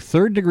karate.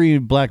 3rd degree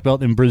black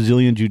belt in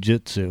Brazilian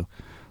Jiu-Jitsu.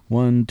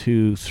 1,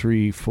 2,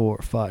 3, 4,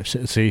 5,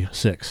 6. See,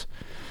 6.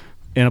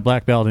 And a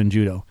black belt in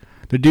judo.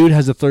 The dude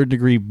has a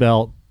 3rd-degree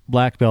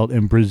black belt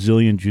in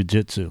Brazilian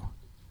jiu-jitsu.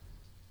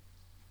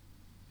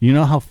 You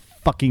know how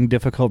fucking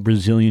difficult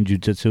Brazilian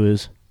jiu-jitsu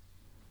is?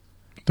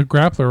 The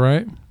grappler,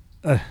 right?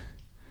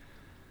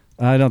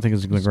 I don't think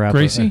it's the grappling.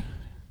 Gracie?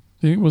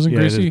 It wasn't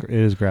Gracie? It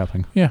is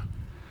grappling. Yeah.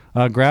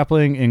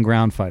 Grappling and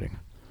ground fighting.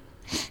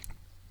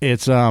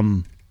 It's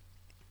oh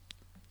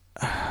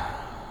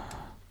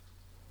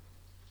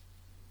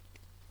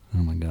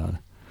my god.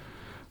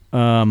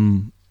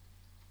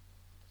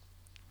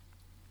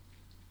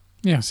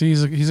 Yeah, see,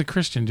 he's a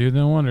Christian, dude.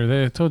 No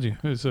wonder. I told you.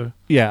 It's a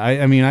Yeah,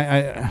 I mean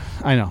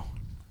I know.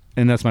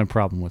 And that's my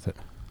problem with it.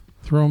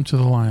 throw him to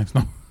the lions.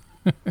 No.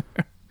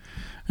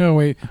 Oh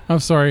wait, I'm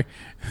sorry.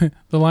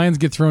 The lions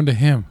get thrown to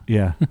him.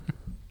 Yeah.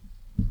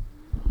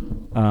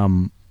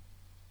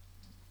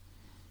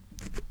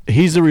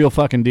 He's the real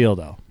fucking deal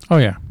though. Oh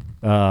yeah.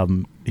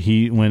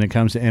 He when it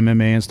comes to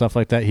MMA and stuff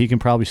like that, he can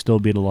probably still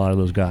beat a lot of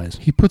those guys.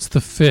 He puts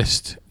the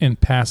fist in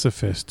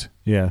pacifist.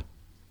 Yeah.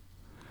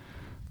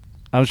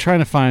 I was trying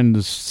to find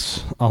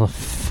all the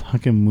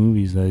fucking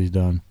movies that he's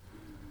done.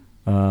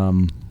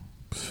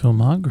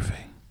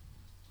 Filmography.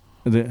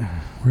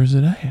 Where's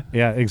it at?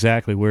 Yeah,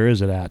 exactly. Where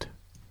is it at?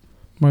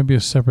 Might be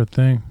a separate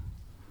thing.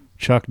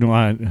 Chuck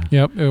Norris.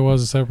 Yep, it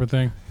was a separate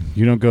thing.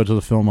 You don't go to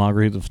the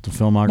filmography. The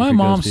filmography. My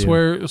mom goes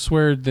to you.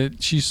 swear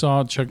that she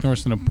saw Chuck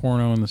Norris in a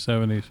porno in the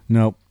 70s.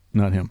 Nope,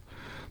 not him.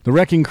 The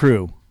Wrecking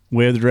Crew,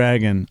 Way of the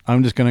Dragon.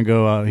 I'm just gonna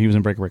go. He was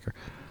in Breaker.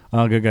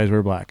 Good Guys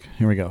Wear Black.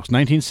 Here we go. It's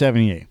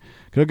 1978.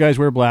 Good Guys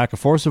Wear Black. A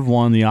Force of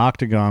One. The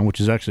Octagon, which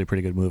is actually a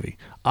pretty good movie.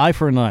 Eye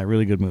for an Eye,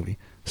 really good movie.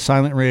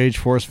 Silent Rage,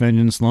 Force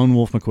Vengeance, Lone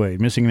Wolf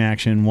McQuade, Missing in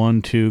Action,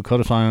 1, 2,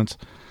 Code of Silence,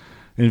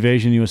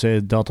 Invasion USA,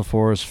 Delta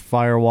Force,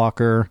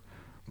 Firewalker,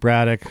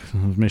 Braddock,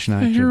 Mission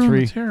Action Hero 3,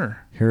 and the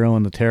Terror. Hero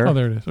and the Terror. Oh,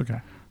 there it is.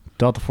 Okay.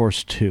 Delta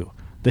Force 2.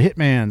 The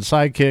Hitman,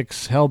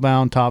 Sidekicks,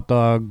 Hellbound, Top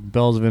Dog,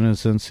 Bells of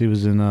Innocence. He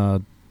was in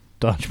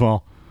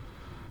Dodgeball.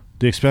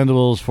 The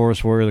Expendables,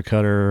 Force Warrior, The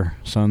Cutter,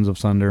 Sons of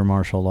Thunder,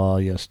 Martial Law,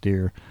 Yes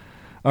Dear.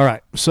 All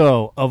right.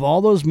 So, of all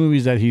those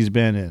movies that he's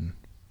been in,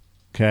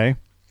 okay,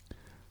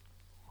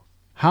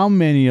 how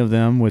many of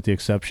them, with the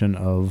exception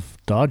of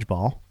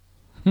Dodgeball,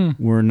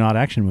 were not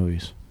action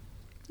movies?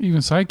 Even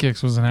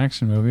Sidekicks was an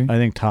action movie. I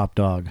think Top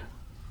Dog.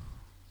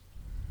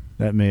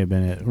 That may have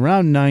been it.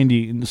 Around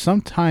 90,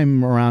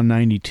 sometime around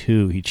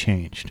 92, he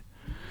changed.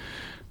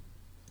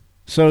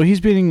 So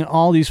he's been in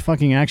all these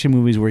fucking action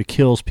movies where he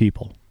kills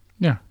people.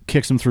 Yeah.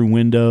 Kicks them through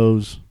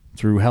windows,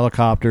 through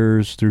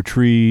helicopters, through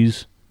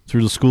trees,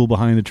 through the school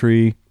behind the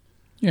tree.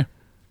 Yeah.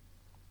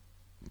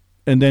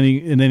 And then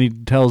he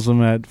tells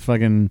them at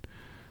fucking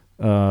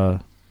at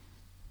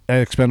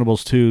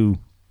Expendables 2,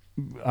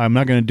 I'm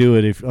not going to do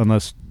it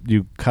unless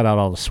you cut out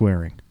all the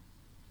swearing.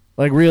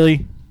 Like,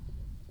 really?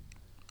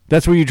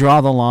 That's where you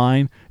draw the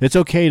line? It's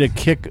okay to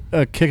kick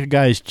a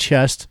guy's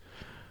chest,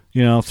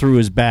 through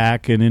his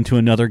back and into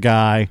another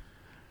guy,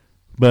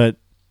 but,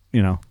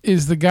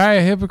 Is the guy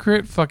a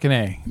hypocrite? Fucking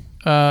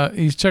A.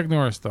 He's Chuck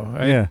Norris, though.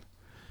 Yeah.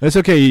 That's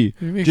okay.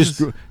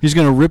 He's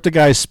going to rip the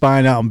guy's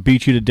spine out and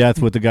beat you to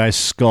death with the guy's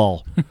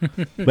skull.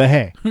 But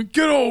hey.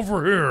 Get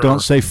over here.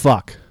 Don't say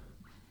fuck.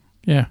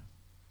 Yeah.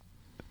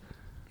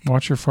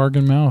 Watch your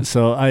farting mouth.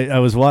 So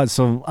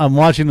I'm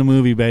watching the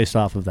movie based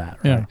off of that,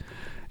 right? Yeah.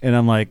 And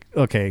I'm like,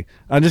 okay,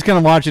 I'm just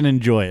gonna watch and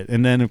enjoy it.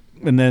 And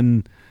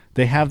then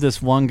they have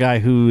this one guy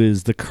who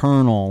is the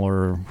colonel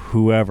or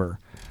whoever,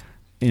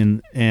 I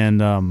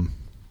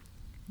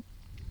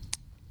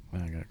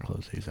gotta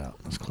close these out.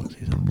 Let's close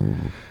these out.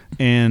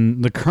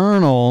 And the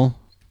colonel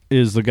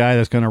is the guy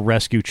that's gonna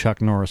rescue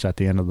Chuck Norris at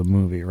the end of the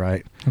movie,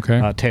 right?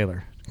 Okay.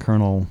 Taylor,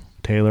 Colonel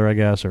Taylor, I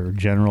guess, or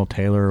General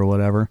Taylor or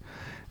whatever.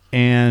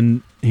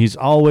 And he's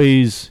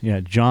always,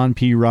 John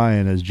P.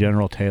 Ryan as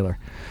General Taylor.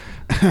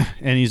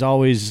 And he's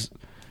always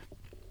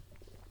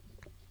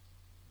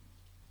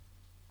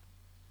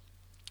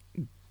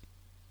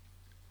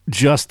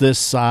just this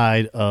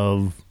side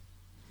of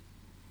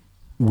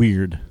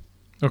weird.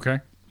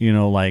 Okay.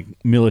 Like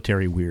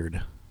military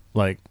weird.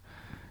 Like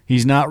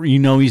he's not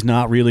he's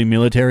not really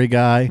military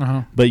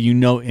guy, but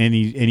and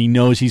he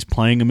knows he's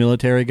playing a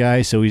military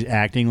guy, so he's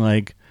acting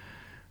like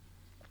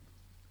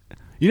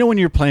when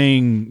you're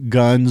playing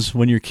guns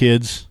when you're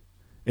kids,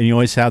 and you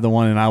always have the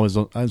one,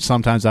 and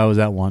sometimes I was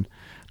that one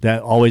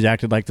that always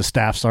acted like the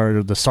staff sergeant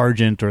or the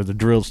sergeant or the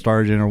drill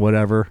sergeant or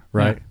whatever,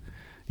 right?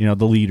 Yeah.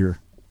 The leader,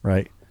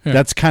 right? Yeah.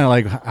 That's kind of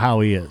like how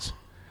he is.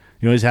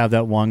 You always have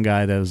that one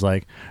guy that was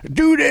like,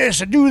 do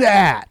this and do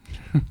that,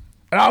 and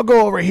I'll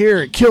go over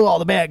here and kill all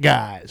the bad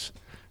guys.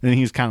 And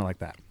he's kind of like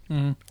that.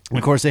 Mm-hmm. And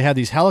of course, they had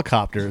these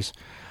helicopters.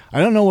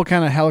 I don't know what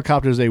kind of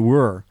helicopters they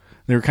were.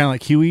 They were kind of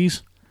like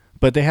Hueys,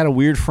 but they had a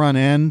weird front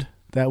end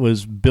that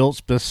was built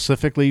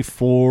specifically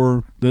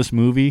for this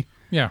movie.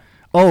 Yeah.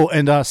 Oh,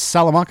 and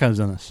Salamanca is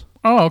in this.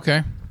 Oh,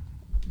 okay.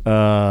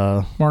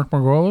 Mark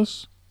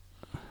Margolis?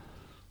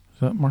 Is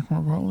that Mark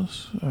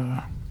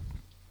Margolis?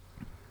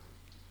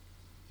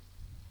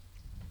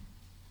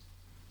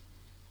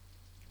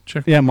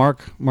 Check. Yeah,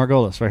 Mark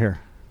Margolis right here.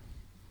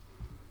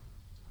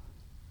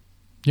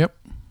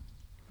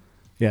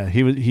 Yeah,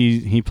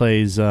 he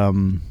plays.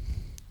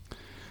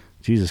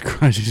 Jesus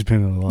Christ, he's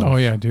been in a lot. Oh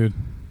yeah, dude.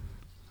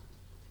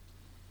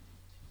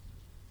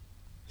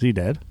 Is he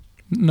dead?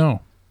 No,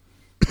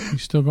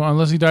 he's still going.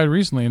 Unless he died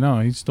recently. No,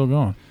 he's still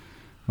going.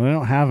 Well, they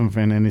don't have him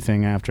in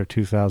anything after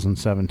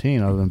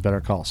 2017 other than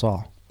Better Call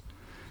Saul.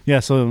 Yeah,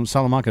 so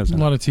Salamanca's A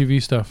lot of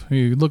TV stuff.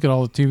 You look at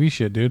all the TV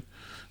shit, dude.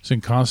 It's in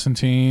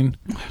Constantine,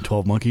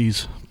 12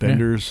 Monkeys,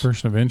 Benders.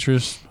 Person of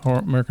Interest,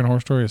 American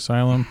Horror Story,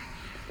 Asylum.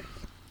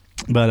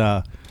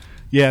 But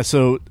yeah,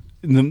 so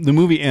the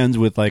movie ends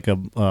with like a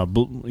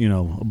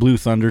Blue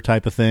Thunder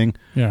type of thing.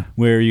 Yeah.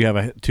 Where you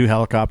have two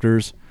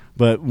helicopters,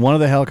 but one of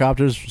the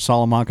helicopters,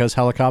 Salamanca's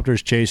helicopter,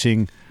 is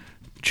chasing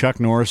Chuck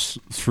Norris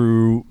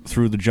through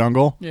the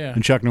jungle. Yeah.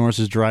 And Chuck Norris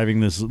is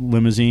driving this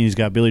limousine. He's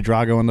got Billy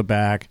Drago in the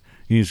back.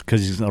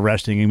 Because he's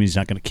arresting him. He's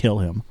not going to kill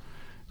him,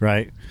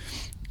 right?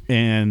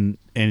 And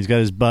he's got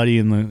his buddy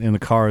in the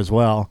car as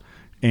well.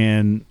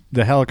 And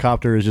the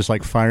helicopter is just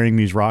like firing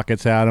these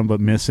rockets at him, but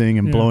missing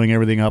and blowing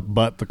everything up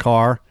but the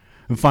car.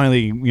 And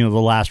finally, the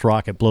last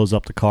rocket blows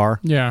up the car.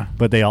 Yeah.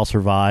 But they all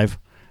survive.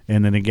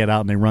 And then they get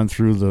out and they run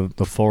through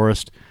the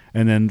forest.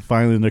 And then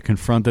finally they're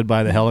confronted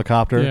by the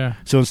helicopter. Yeah.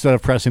 So instead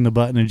of pressing the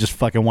button and just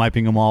fucking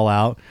wiping them all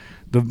out,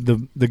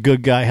 the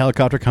good guy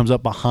helicopter comes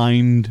up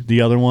behind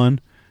the other one,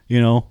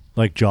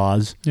 like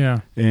Jaws. Yeah.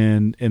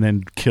 And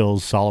then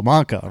kills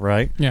Salamanca,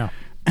 right? Yeah.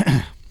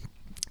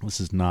 This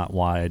is not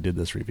why I did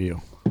this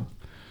review.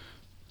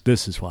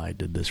 This is why I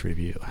did this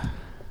review.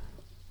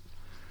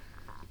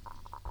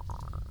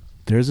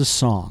 There's a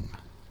song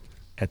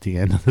at the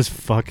end of this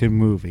fucking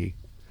movie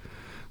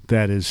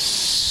that is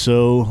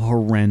so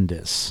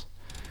horrendous.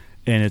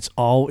 And it's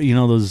all,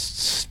 those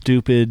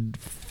stupid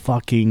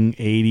fucking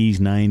 80s,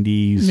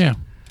 90s. Yeah.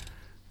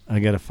 I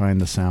got to find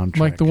the soundtrack.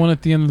 Like the one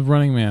at the end of The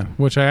Running Man,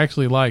 which I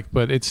actually like,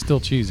 but it's still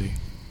cheesy.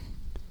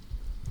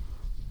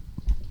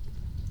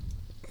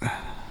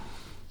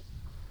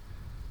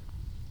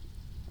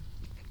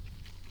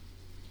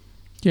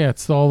 Yeah,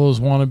 it's all those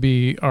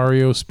wannabe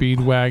REO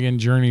Speedwagon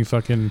Journey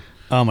fucking...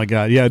 Oh, my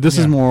God. Yeah, this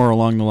is more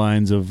along the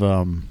lines of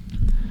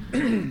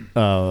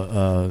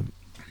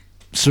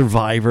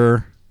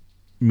Survivor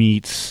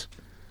meets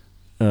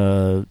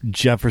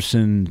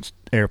Jefferson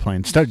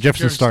Airplane.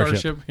 Jefferson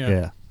Starship.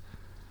 Yeah.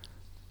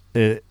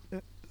 Dude,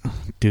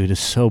 it's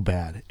so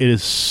bad. It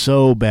is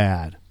so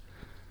bad.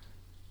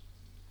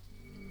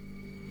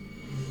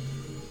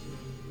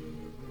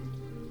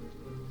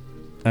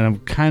 And I'm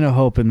kind of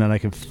hoping that I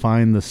can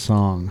find the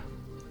song.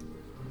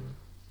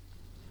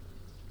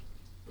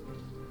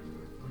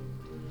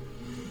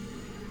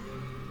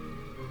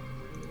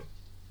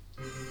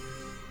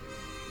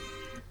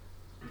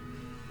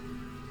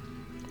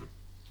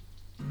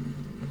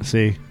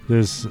 See,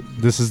 this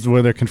is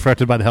where they're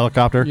confronted by the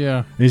helicopter. Yeah.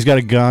 And he's got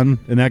a gun,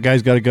 and that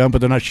guy's got a gun,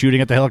 but they're not shooting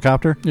at the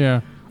helicopter.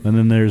 Yeah. And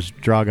then there's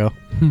Drago.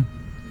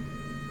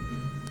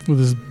 With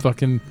his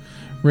fucking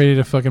ready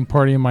to fucking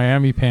party in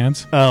Miami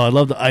pants. Oh,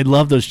 I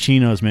love those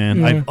chinos, man.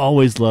 Yeah. I've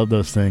always loved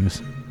those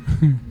things.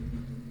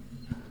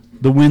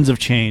 The Winds of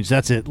Change.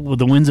 That's it.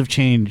 The Winds of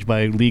Change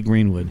by Lee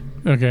Greenwood.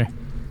 Okay.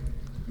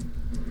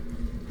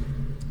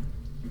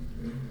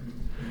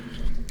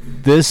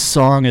 This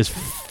song is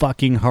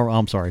fucking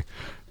I'm sorry.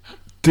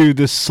 Dude,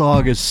 this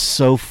song is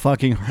so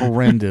fucking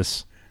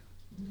horrendous.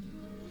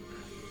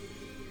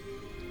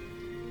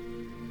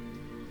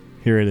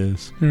 Here it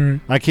is.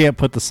 Right. I can't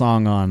put the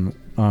song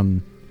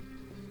on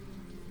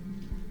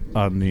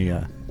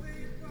the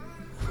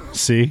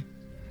see?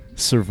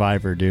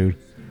 Survivor, dude.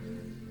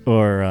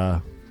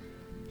 Or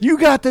You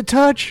Got the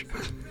Touch.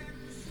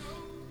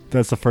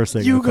 That's the first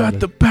thing. You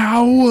got the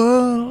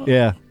power.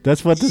 Yeah,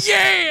 that's what this.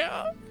 Yeah.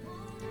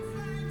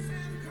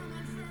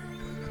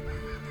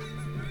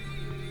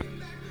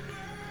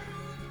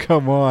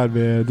 Come on,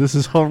 man. This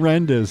is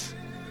horrendous.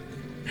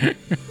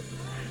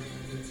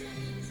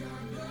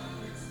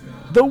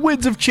 The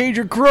winds of change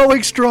are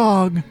growing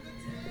strong.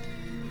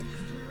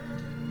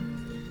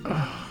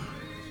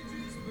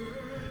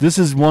 This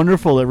is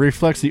wonderful. It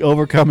reflects the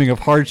overcoming of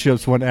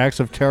hardships when acts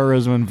of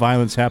terrorism and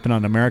violence happen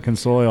on American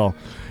soil.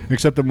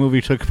 Except the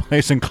movie took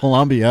place in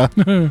Colombia.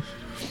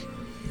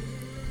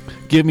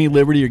 Give me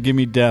liberty or give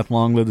me death.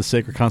 Long live the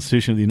sacred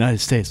Constitution of the United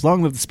States.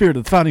 Long live the spirit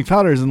of the founding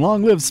fathers, and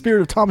long live the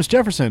spirit of Thomas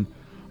Jefferson.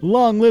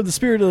 Long live the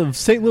spirit of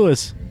St.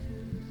 Louis.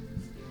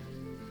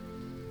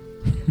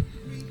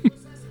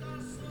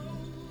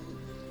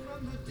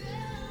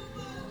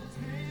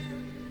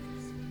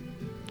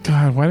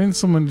 God, why didn't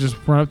someone just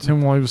run up to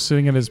him while he was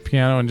sitting at his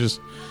piano and just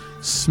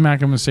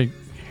smack him and say,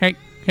 hey,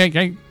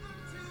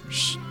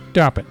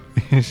 stop it.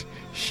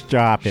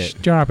 Stop it.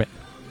 Stop it.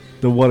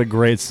 What a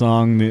great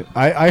song.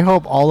 I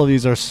hope all of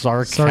these are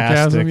sarcastic.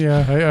 Sarcasm,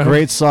 yeah.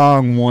 Great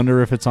song.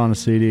 Wonder if it's on a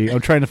CD.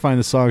 I'm trying to find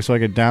the song so I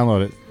can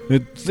download it.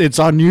 It's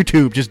on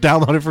YouTube. Just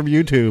download it from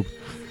YouTube.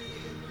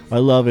 I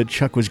love it.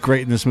 Chuck was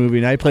great in this movie,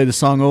 and I play the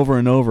song over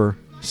and over.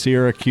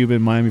 Sierra,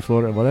 Cuban, Miami,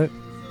 Florida. What?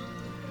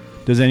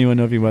 Does anyone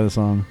know anything about the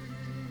song?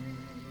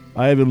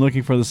 I have been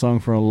looking for the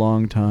song for a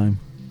long time.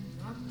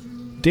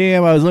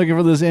 Damn, I was looking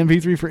for this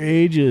MP3 for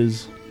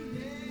ages.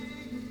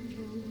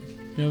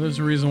 Yeah, there's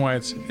a reason why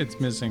it's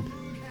missing.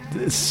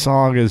 This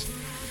song is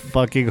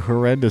fucking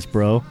horrendous,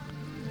 bro.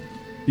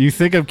 You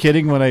think I'm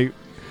kidding when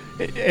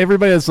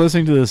everybody that's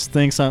listening to this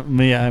thinks I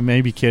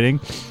may be kidding.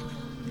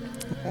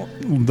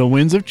 The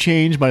Winds of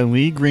Change by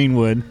Lee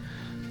Greenwood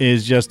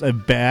is just a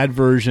bad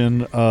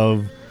version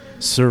of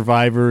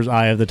Survivor's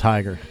Eye of the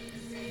Tiger.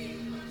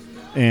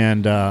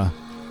 And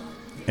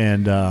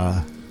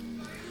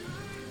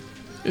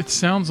it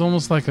sounds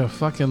almost like a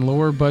fucking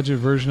lower budget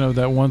version of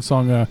that one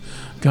song,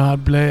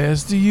 God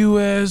Bless the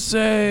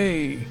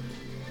USA.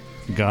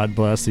 God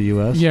Bless the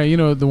U.S.? Yeah, you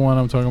know the one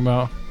I'm talking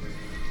about.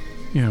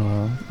 You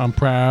know, I'm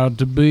proud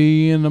to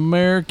be an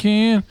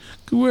American,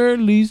 where at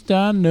least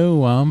I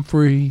know I'm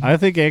free. I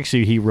think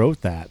actually he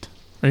wrote that.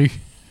 Are you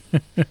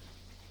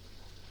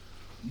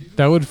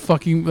that would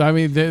fucking, I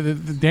mean,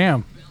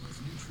 damn.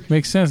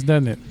 Makes sense,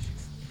 doesn't it?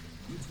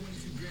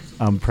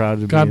 I'm proud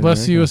to be God an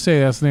Bless the American. USA,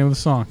 that's the name of the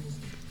song.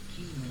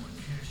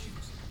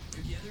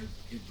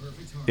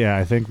 Yeah,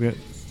 I think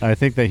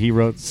that he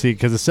wrote, see,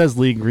 because it says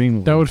Lee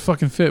Greenwood. That would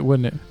fucking fit,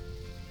 wouldn't it?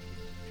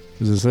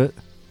 Is this it?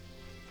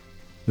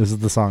 This is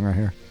the song right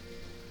here.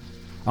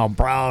 I'm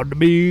proud to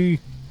be.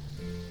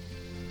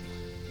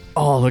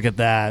 Oh, look at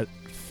that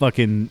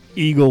fucking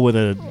eagle with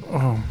a.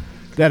 Oh,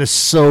 that is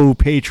so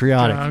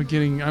patriotic. God,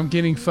 I'm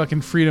getting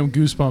fucking freedom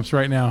goosebumps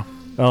right now.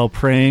 Oh,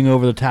 praying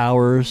over the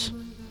towers.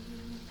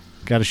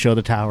 Got to show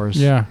the towers.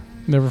 Yeah,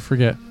 never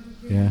forget.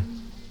 Yeah.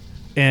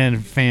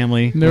 And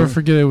family. Never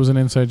forget it was an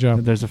inside job.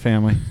 There's a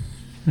family.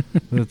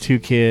 The two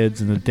kids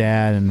and the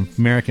dad and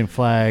American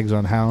flags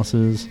on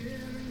houses.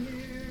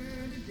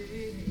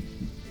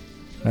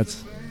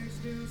 That's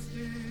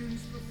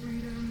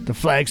the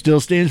flag still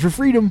stands for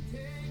freedom.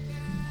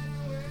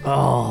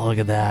 Oh, look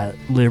at that.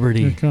 Here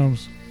Liberty. it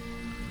comes.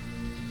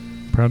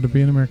 Proud to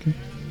be an American.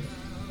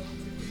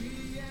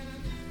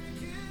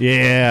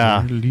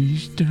 Yeah. At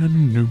least I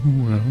know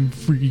I'm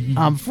free.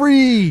 I'm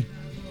free.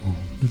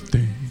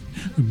 The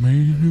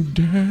man who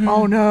died.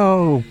 Oh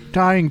no.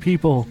 Dying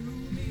people.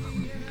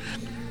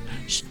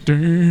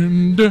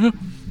 Stand up.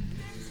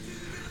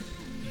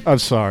 I'm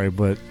sorry,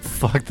 but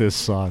fuck this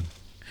song.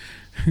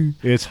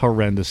 It's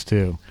horrendous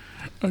too.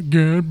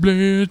 God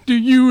bless the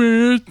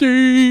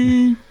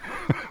USA.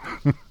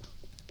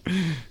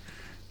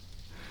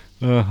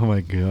 Oh my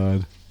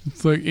god.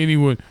 It's like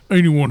anyone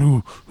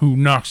who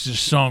knocks this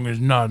song is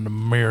not an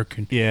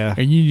American. Yeah.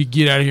 And you need to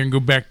get out of here and go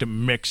back to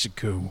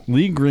Mexico.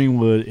 Lee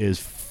Greenwood is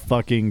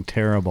fucking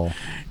terrible.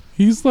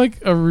 He's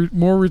like a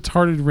more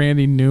retarded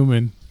Randy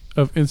Newman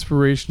of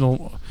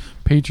inspirational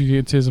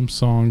patriotism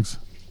songs.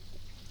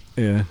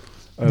 Yeah.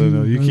 I don't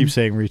know. You keep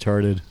saying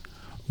retarded.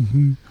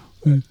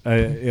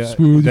 Yeah,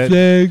 Swirl the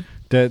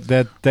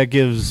flag. that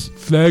gives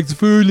Flags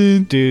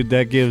furling. dude,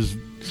 that gives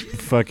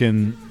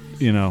fucking,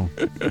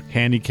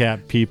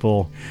 handicapped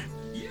people.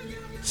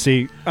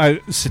 See,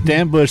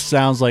 Stan Bush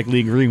sounds like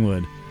Lee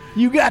Greenwood.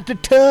 You got the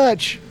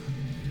touch.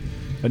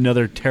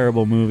 Another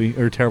terrible movie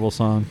or terrible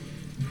song.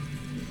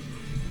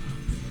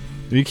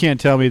 You can't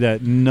tell me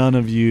that none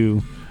of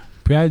you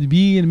Proud to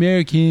be an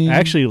American.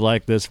 actually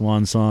like this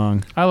one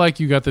song. I like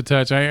You Got the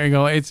Touch. I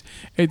go, it's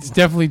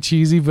definitely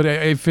cheesy, but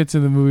it fits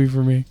in the movie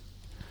for me.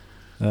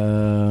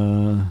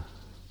 Oh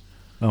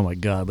my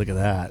god, look at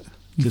that.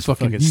 Just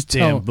fucking you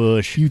Stan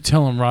Bush. You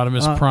tell him,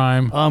 Rodimus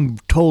Prime. I'm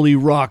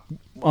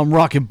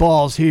rocking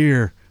balls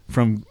here.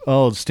 From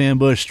Stan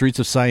Bush, Streets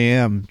of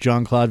Siam,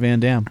 Jean-Claude Van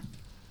Damme.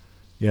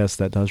 Yes,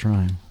 that does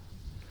rhyme.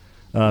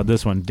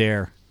 This one,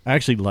 Dare. I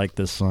actually like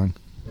this song.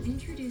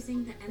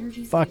 Introducing the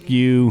energy Fuck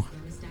you.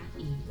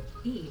 thermostat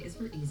E. E is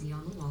for easy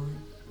on the wallet.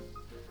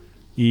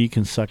 E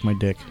can suck my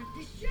dick.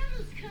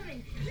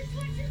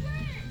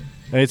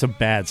 It's a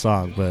bad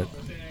song, but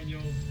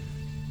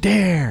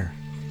Dare.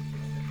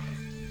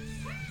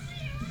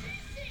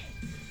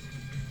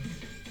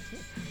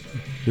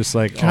 Just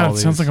like God, all it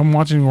sounds these- like I'm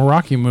watching a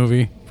Rocky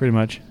movie. pretty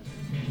much.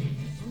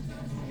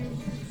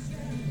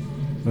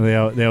 They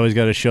always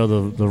got to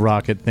show the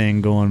rocket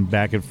thing going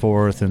back and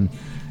forth and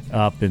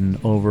up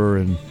and over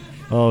and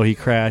he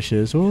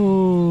crashes.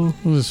 Oh,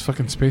 What was this,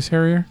 fucking Space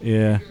Harrier?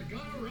 yeah.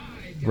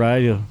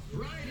 Right.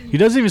 He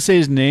doesn't even say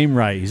his name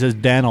right. He says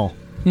Daniel.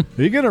 Are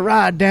you gonna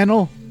ride,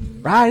 Daniel?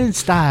 Ride in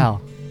style.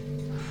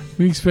 What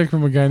do you expect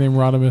from a guy named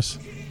Rodimus?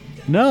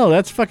 No,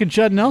 that's fucking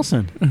Judd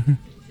Nelson.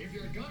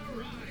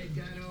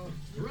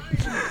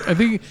 I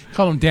think he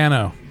called him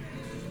Dano.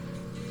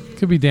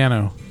 Could be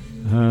Dano.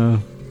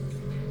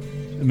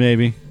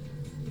 Maybe.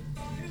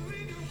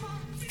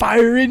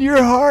 Fire in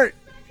your heart.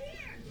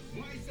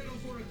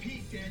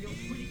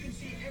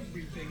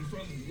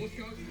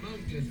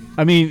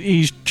 I mean,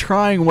 he's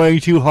trying way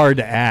too hard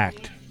to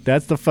act.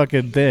 That's the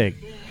fucking thing.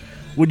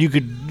 When you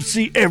could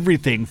see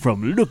everything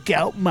from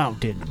Lookout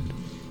Mountain.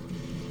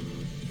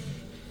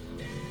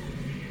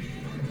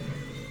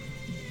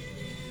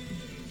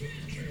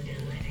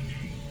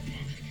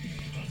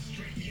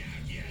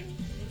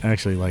 I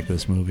actually like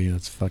this movie.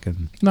 It's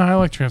fucking... No, I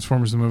like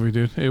Transformers the movie,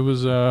 dude. It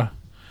was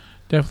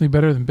definitely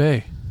better than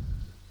Bay.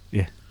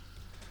 Yeah.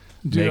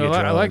 Dude, I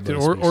Megatron, liked it.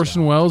 but it's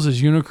Orson Welles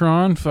as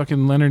Unicron,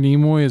 fucking Leonard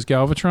Nimoy as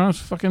Galvatron. It's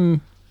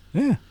fucking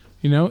Yeah.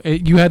 You know,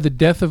 you had the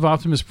death of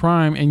Optimus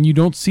Prime, and you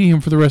don't see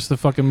him for the rest of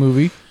the fucking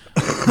movie.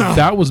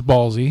 That was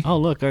ballsy. Oh,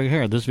 look, right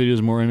here. This video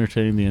is more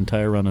entertaining than the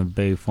entire run of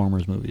Bay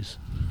Formers movies.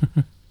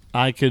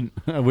 I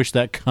wish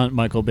that cunt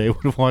Michael Bay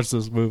would have watched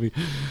this movie.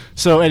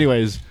 So,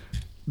 anyways,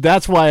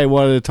 that's why I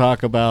wanted to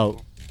talk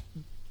about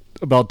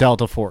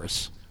Delta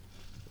Force.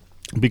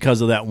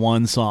 Because of that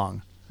one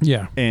song.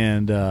 Yeah.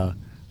 And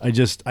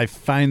I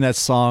find that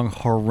song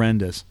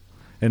horrendous.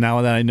 And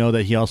now that I know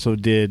that he also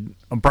did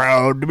I'm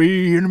Proud to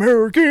Be an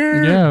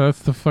American. Yeah,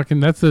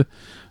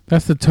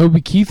 that's the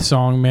Toby Keith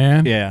song,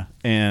 man. Yeah.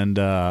 And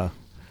I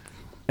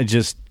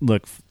just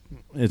look,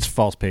 it's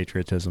false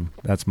patriotism.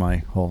 That's my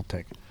whole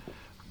take.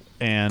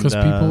 And because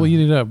people eat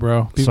it up,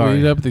 bro. People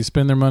eat it up. They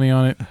spend their money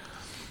on it.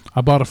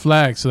 I bought a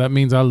flag, so that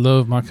means I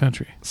love my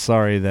country.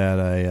 Sorry that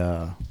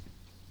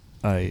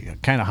I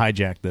kind of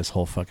hijacked this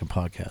whole fucking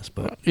podcast,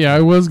 but yeah,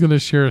 I was gonna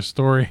share a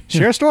story.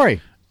 Share a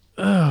story.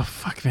 Oh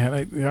fuck, man!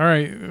 All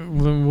right,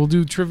 we'll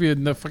do trivia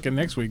fucking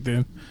next week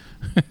then.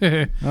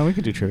 Oh, we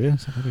could do trivia.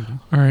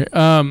 All right.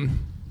 All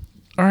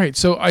right.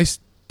 So I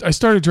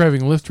started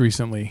driving Lyft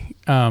recently.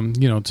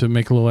 To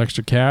make a little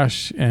extra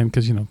cash, and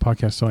because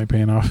podcasts only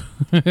paying off,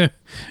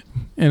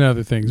 and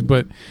other things.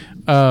 But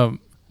I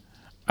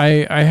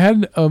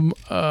had a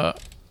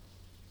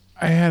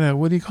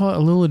what do you call it? A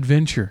little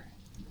adventure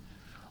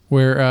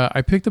where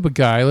I picked up a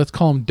guy. Let's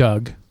call him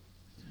Doug.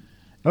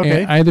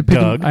 Okay. And I had to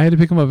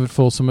pick him up at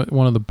Folsom at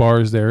one of the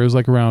bars there. It was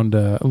like around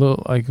it was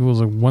like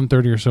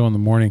 1:30 or so in the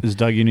morning. Is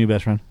Doug your new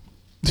best friend?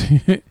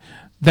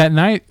 That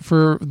night,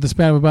 for the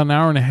span of about an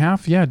hour and a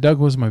half, yeah, Doug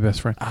was my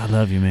best friend. I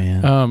love you,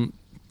 man.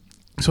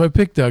 So I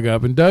picked Doug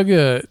up, and Doug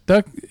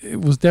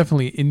was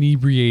definitely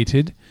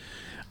inebriated,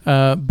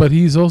 but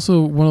he's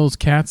also one of those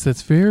cats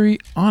that's very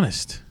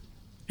honest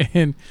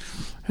and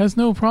has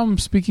no problem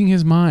speaking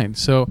his mind.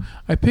 So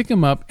I pick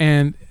him up,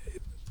 and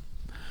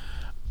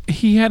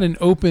he had an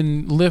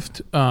open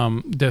Lyft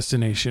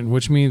destination,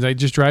 which means I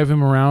just drive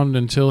him around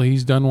until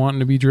he's done wanting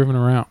to be driven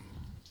around.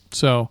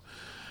 So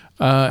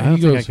I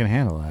don't think I can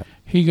handle that.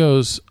 He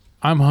goes,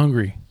 I'm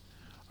hungry.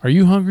 Are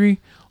you hungry?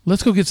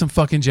 Let's go get some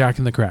fucking Jack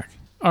in the Crack.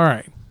 All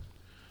right.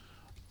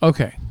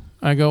 Okay.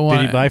 I go, well,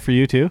 did he buy for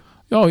you too?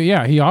 Oh,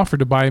 yeah. He offered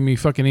to buy me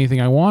fucking anything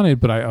I wanted,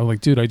 but I was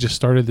like, dude, I just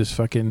started this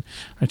fucking,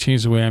 I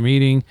changed the way I'm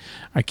eating.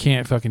 I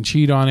can't fucking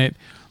cheat on it.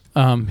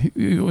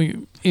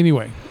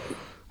 Anyway.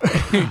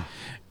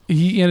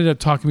 He ended up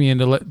talking me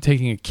into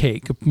taking a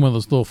cake, one of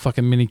those little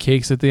fucking mini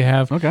cakes that they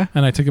have. Okay.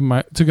 And I took it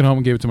home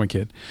and gave it to my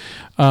kid.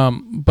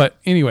 But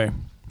anyway,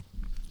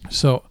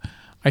 so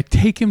I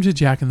take him to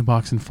Jack in the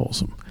Box in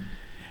Folsom,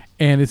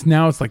 and it's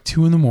like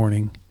 2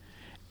 a.m,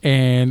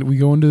 and we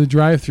go into the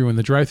drive-thru, and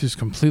the drive-thru is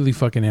completely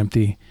fucking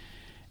empty.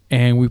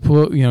 And we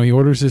pull up, he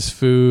orders his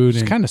food.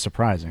 It's kind of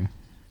surprising.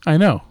 I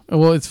know.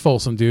 Well, it's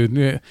Folsom, dude.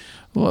 Yeah.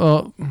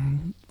 Well,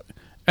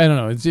 I don't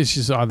know. It's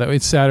just odd that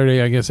it's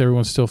Saturday. I guess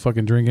everyone's still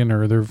fucking drinking,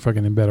 or they're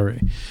fucking in bed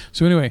already.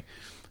 So anyway,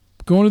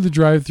 going to the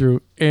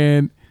drive-thru,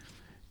 and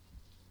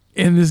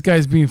this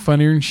guy's being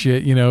funnier and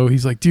shit.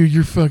 He's like, dude,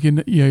 you're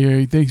fucking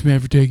yeah. Thanks, man,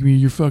 for taking me.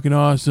 You're fucking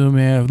awesome,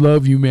 man. I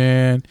love you,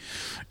 man.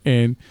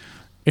 And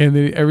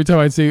then every time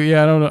I'd say,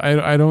 yeah, I don't know,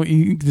 I don't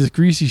eat this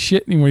greasy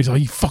shit anymore. He's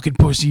like, you fucking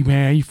pussy,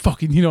 man. You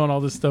fucking, and all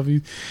this stuff.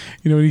 And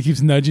he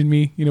keeps nudging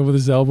me, with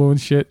his elbow and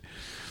shit.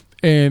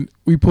 And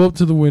we pull up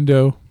to the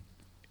window,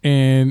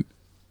 and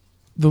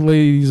the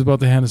lady's about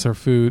to hand us our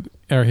food,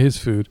 or his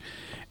food,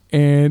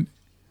 and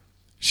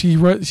she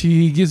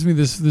gives me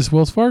this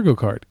Wells Fargo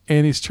card,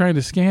 and he's trying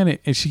to scan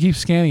it, and she keeps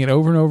scanning it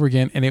over and over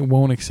again, and it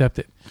won't accept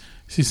it.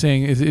 She's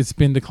saying it's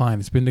been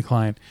declined,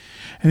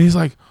 and he's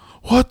like,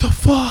 what the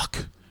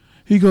fuck?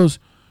 He goes,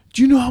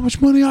 do you know how much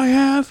money I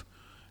have?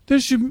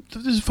 This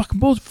is fucking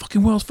bullshit,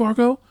 fucking Wells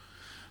Fargo.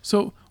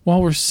 So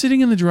while we're sitting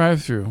in the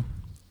drive-thru,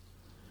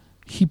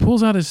 he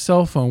pulls out his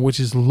cell phone, which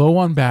is low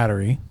on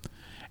battery,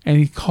 and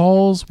he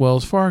calls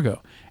Wells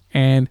Fargo.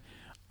 And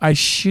I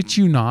shit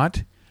you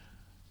not,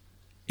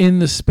 in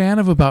the span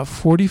of about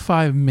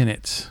 45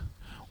 minutes,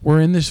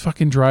 we're in this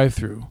fucking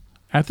drive-thru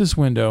at this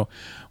window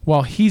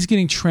while he's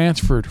getting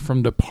transferred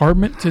from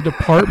department to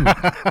department.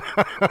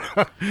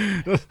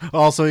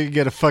 Also, you can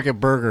get a fucking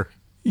burger.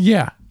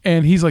 Yeah.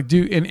 And he's like,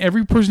 dude, and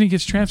every person he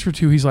gets transferred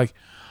to, he's like,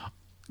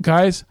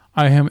 guys,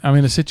 I'm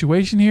in a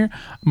situation here.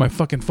 My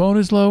fucking phone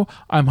is low.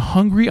 I'm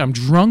hungry. I'm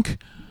drunk.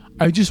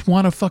 I just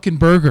want a fucking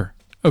burger.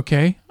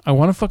 Okay? I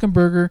want a fucking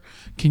burger.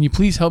 Can you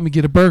please help me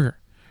get a burger?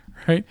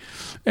 Right?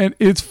 And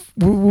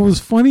what was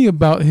funny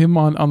about him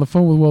on the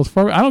phone with Wells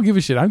Fargo, I don't give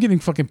a shit. I'm getting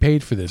fucking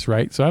paid for this,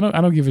 right? So I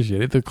don't give a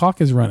shit. The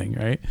clock is running,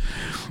 right?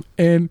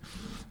 And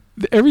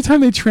every time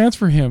they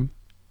transfer him,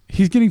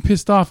 he's getting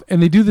pissed off,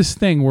 and they do this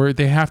thing where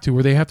they have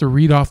to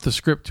read off the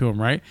script to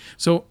him, right?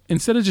 So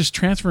instead of just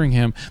transferring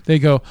him, they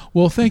go,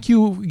 well, thank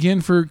you again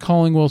for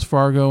calling Wells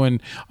Fargo,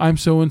 and I'm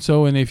so and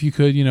so, and if you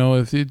could,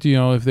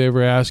 if they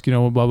ever ask,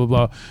 blah blah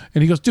blah,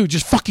 and he goes, dude,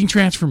 just fucking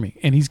transfer me,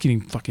 and he's getting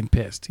fucking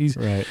pissed.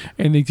 Right,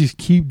 and they just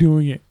keep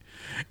doing it,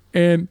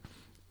 and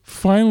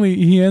finally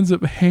he ends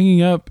up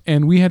hanging up,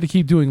 and we had to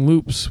keep doing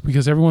loops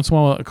because every once in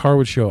a while a car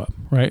would show up,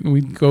 right? And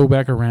we'd go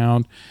back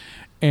around,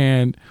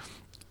 and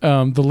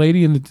the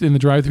lady in the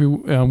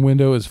drive-through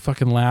window is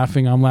fucking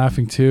laughing. I'm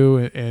laughing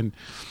too,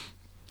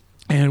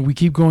 and we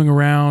keep going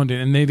around,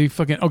 and they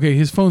fucking okay.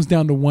 His phone's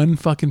down to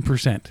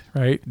 1%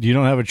 right? You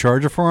don't have a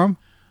charger for him?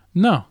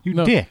 No, You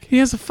no. dick. He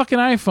has a fucking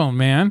iPhone,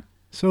 man.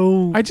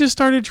 So I just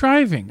started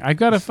driving. I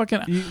got a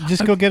fucking you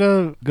just go get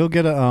a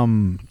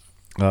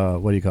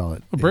what do you call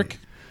it? a brick.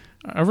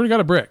 I've already got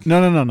a brick.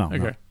 No. Okay.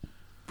 No.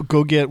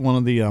 Go get one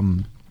of the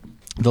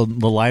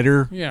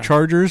lighter Yeah.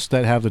 chargers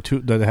that have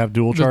that have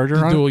dual charger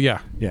The on dual, it. yeah.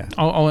 Yeah.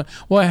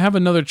 Well, I have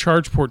another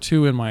charge port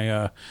too in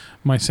my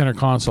my center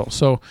console,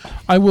 so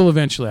I will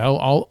eventually.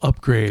 I'll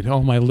upgrade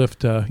all my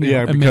Lyft. Yeah,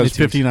 because amenities.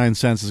 59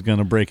 cents is going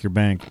to break your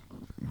bank.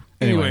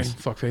 Anyway, Anyways.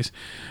 fuckface.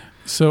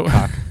 So,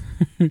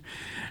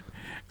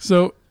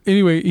 so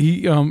anyway,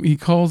 he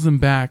calls them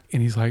back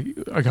and he's like,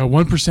 "I got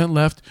 1%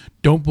 left.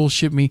 Don't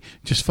bullshit me.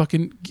 Just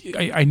fucking.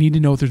 I need to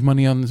know if there's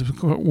money on this.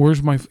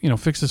 Where's my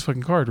fix this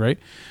fucking card, right?"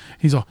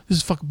 He's all, "This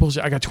is fucking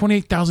bullshit. I got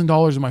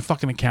 $28,000 in my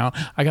fucking account.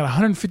 I got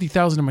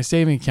 $150,000 in my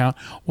saving account.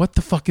 What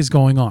the fuck is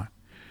going on?"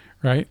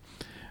 Right?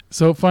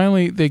 So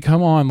finally they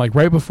come on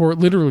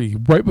literally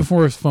right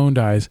before his phone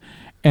dies,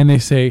 and they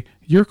say,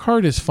 "Your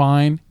card is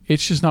fine.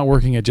 It's just not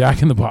working at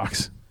Jack in the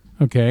Box."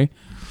 Okay?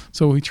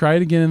 So we try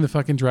it again in the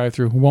fucking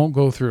drive-thru. Won't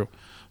go through.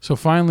 So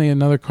finally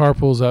another car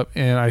pulls up,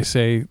 and I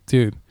say,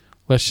 "Dude,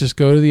 let's just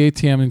go to the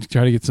ATM and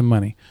try to get some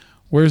money."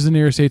 "Where's the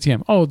nearest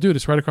ATM?" "Oh, dude,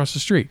 it's right across the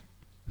street."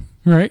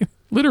 Right?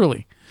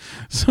 Literally.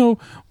 So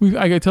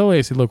I tell the lady,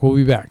 I said, "Look, we'll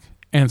be back."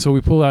 And so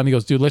we pull out, and he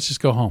goes, "Dude, let's just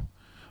go home.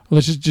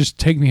 Let's just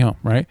take me home."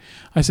 Right?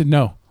 I said,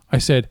 "No." I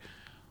said,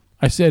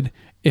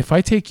 "If I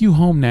take you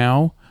home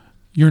now,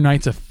 your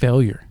night's a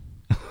failure.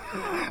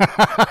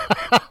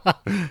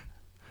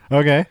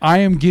 Okay. I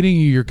am getting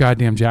you your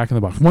goddamn Jack in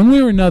the Box. One way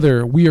or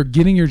another, we are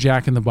getting your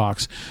Jack in the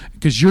Box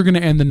because you're going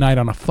to end the night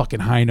on a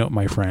fucking high note,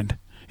 my friend."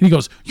 And he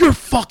goes, "You're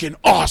fucking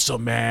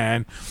awesome,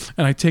 man."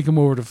 And I take him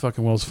over to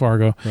fucking Wells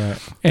Fargo. Right.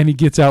 And he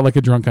gets out like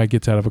a drunk guy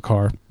gets out of a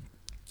car.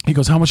 He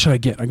goes, "How much should I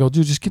get?" I go,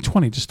 "Dude, just get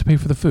 20 just to pay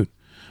for the food."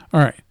 All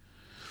right.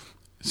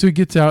 So he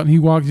gets out and he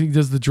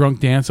does the drunk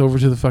dance over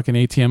to the fucking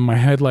ATM. My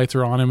headlights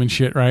are on him and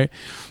shit, right?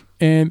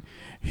 And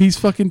he's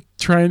fucking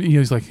trying,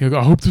 he's like,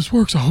 "I hope this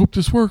works. I hope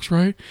this works,"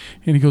 right?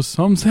 And he goes,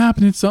 something's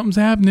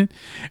happening.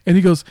 And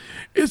he goes,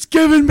 "It's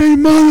giving me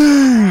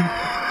money."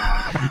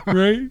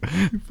 Right?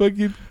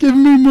 Fucking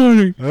giving me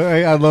money.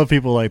 I love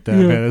people like that,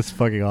 Yeah. man. It's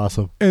fucking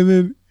awesome. And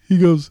then he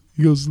goes,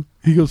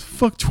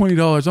 "Fuck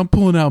 $20. I'm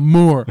pulling out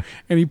more."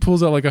 And he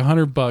pulls out like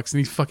 $100 and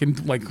he fucking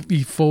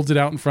he folds it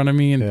out in front of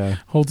me and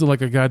holds it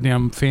like a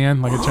goddamn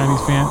fan, like a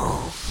Chinese fan.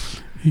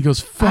 He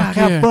goes, "Fuck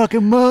I yeah." got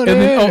fucking money. And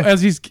then,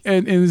 as he's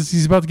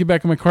about to get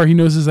back in my car, he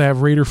notices I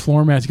have Raider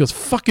floor mats. He goes,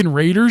 "Fucking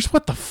Raiders?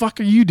 What the fuck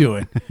are you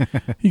doing?"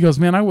 He goes,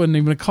 "Man, I wouldn't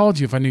even have called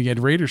you if I knew you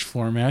had Raiders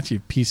floor mats, you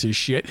piece of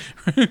shit."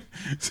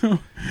 So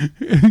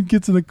he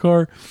gets in the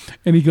car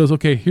and he goes,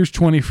 "Okay, here's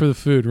 20 for the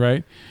food,"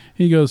 right?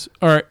 He goes,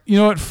 "All right, you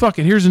know what? Fuck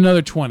it. Here's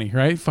another 20,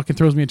 right?" Fucking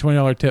throws me a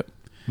 $20 tip.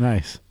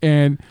 Nice.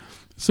 And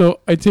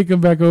so I take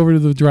him back over to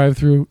the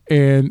drive-thru,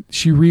 and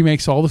she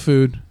remakes all the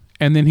food.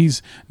 And then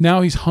he's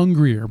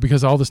hungrier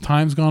because all this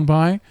time's gone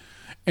by.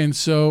 And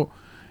so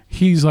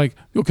he's like,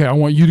 "Okay, I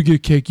want you to get a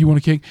cake. You want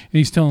a cake?" And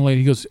he's telling the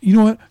lady, he goes, "You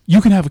know what? You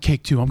can have a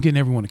cake too. I'm getting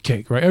everyone a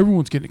cake, right?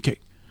 Everyone's getting a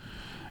cake."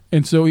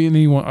 And so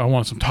I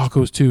want some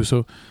tacos too.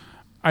 So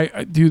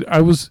dude,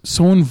 I was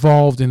so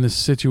involved in this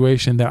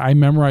situation that I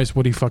memorized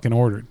what he fucking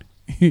ordered.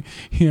 He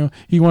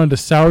wanted a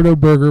sourdough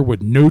burger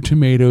with no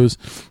tomatoes,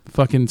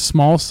 fucking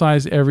small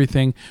size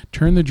everything,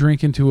 turn the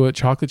drink into a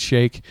chocolate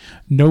shake,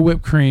 no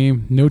whipped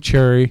cream, no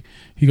cherry.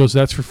 He goes,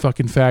 "That's for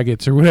fucking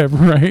faggots," or whatever,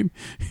 right?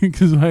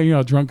 Because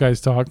drunk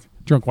guys talk,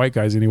 drunk white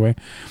guys anyway.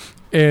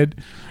 And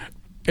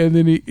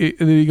then he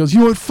goes, "You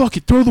know what? Fuck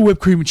it, throw the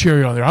whipped cream and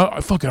cherry on there.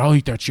 Fuck it, I'll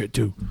eat that shit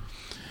too."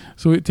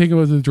 So we take him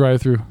up to the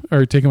drive-thru,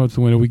 or take him up to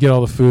the window. We get all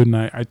the food, and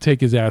I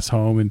take his ass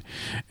home. And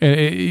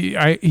he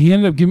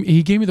ended up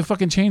he gave me the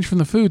fucking change from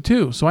the food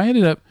too. So I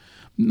ended up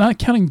not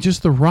counting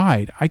just the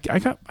ride. I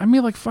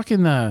made like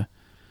fucking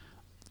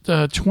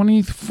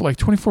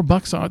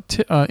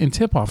 $24 in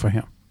tip off of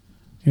him.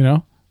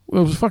 It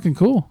was fucking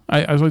cool.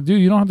 I was like,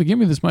 "Dude, you don't have to give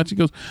me this much." He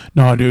goes,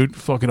 "No, dude,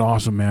 fucking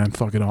awesome, man.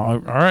 Fucking all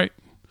right,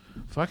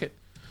 fuck it."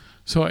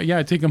 So yeah,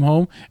 I take him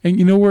home, and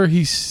you know where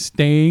he's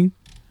staying?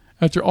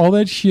 After all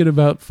that shit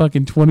about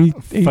fucking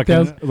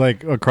 28,000,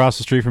 like across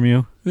the street from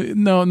you.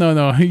 No.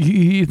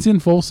 It's in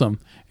Folsom.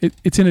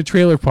 It's in a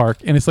trailer park,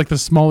 and it's like the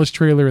smallest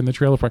trailer in the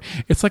trailer park.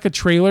 It's like a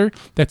trailer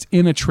that's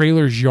in a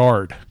trailer's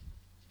yard.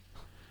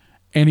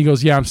 And he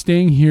goes, "Yeah, I'm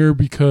staying here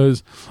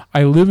because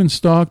I live in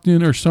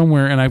Stockton or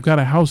somewhere, and I've got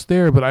a house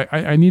there, but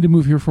I need to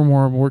move here for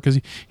more work," because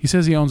he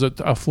says he owns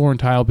a floor and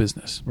tile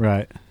business.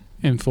 Right.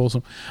 In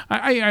Folsom.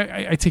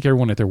 I take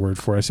everyone at their word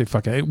for it. I say,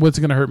 "Fuck it. What's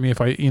it going to hurt me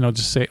if I,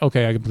 just say,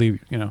 okay, I can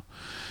believe you,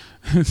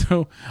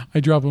 So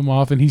I drop him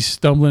off, and he's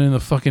stumbling in the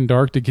fucking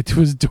dark to get to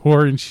his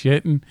door and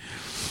shit.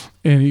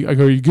 And I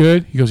go, "You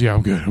good?" He goes, "Yeah,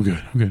 I'm good. I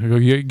go,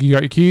 "You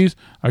got your keys?"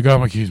 "I got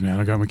my keys, man.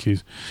 I got my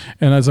keys."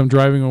 And as I'm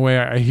driving away,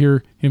 I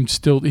hear him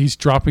he's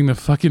dropping the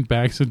fucking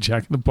bags of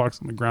Jack in the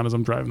Box on the ground as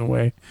I'm driving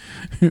away.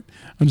 I'm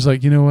just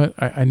like, you know what?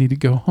 I need to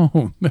go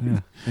home. Yeah,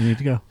 I need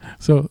to go.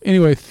 So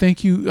anyway,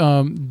 thank you,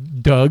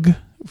 Doug,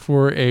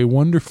 for a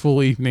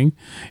wonderful evening.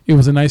 It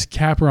was a nice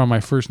capper on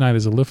my first night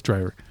as a Lyft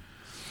driver.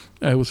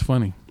 It was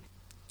funny.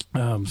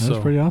 That was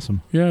pretty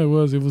awesome. Yeah, it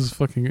was. It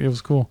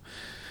was cool.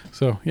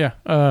 So yeah,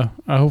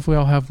 hopefully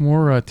I'll have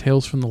more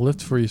tales from the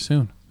lift for you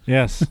soon.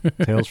 Yes,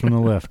 Tales from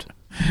the Lift.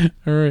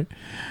 All right.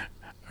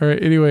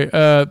 Anyway,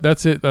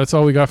 that's it. That's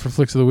all we got for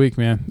Flicks of the Week,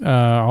 man.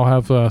 I'll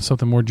have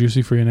something more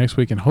juicy for you next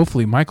week, and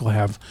hopefully Mike will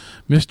have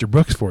Mr.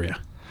 Brooks for you.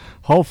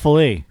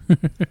 Hopefully.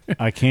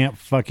 I can't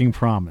fucking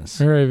promise.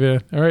 All right,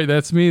 man. All right,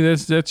 that's me.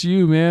 That's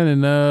you, man.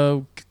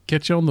 And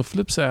catch you on the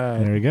flip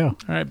side. There you go.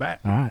 All right, bye.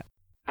 All right.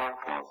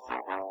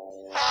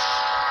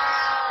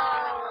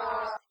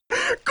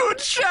 Good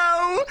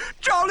show!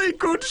 Jolly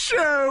good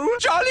show!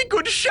 Jolly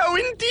good show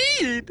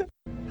indeed!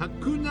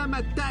 Hakuna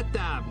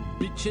Matata,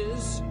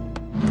 bitches.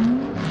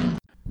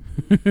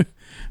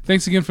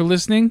 Thanks again for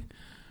listening.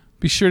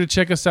 Be sure to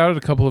check us out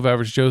at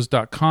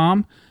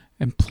acoupleofaveragejoes.com.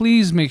 And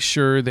please make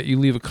sure that you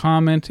leave a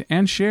comment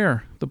and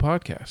share the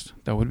podcast.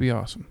 That would be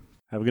awesome.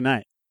 Have a good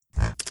night.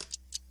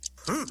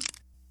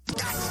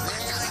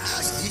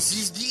 This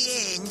is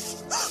the end.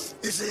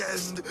 It's the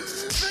end.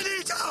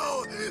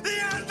 Finito!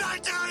 The end, I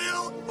tell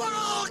you! We're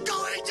all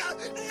going to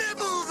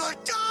nibble the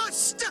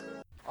dust!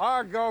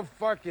 Or go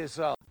fuck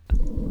yourself.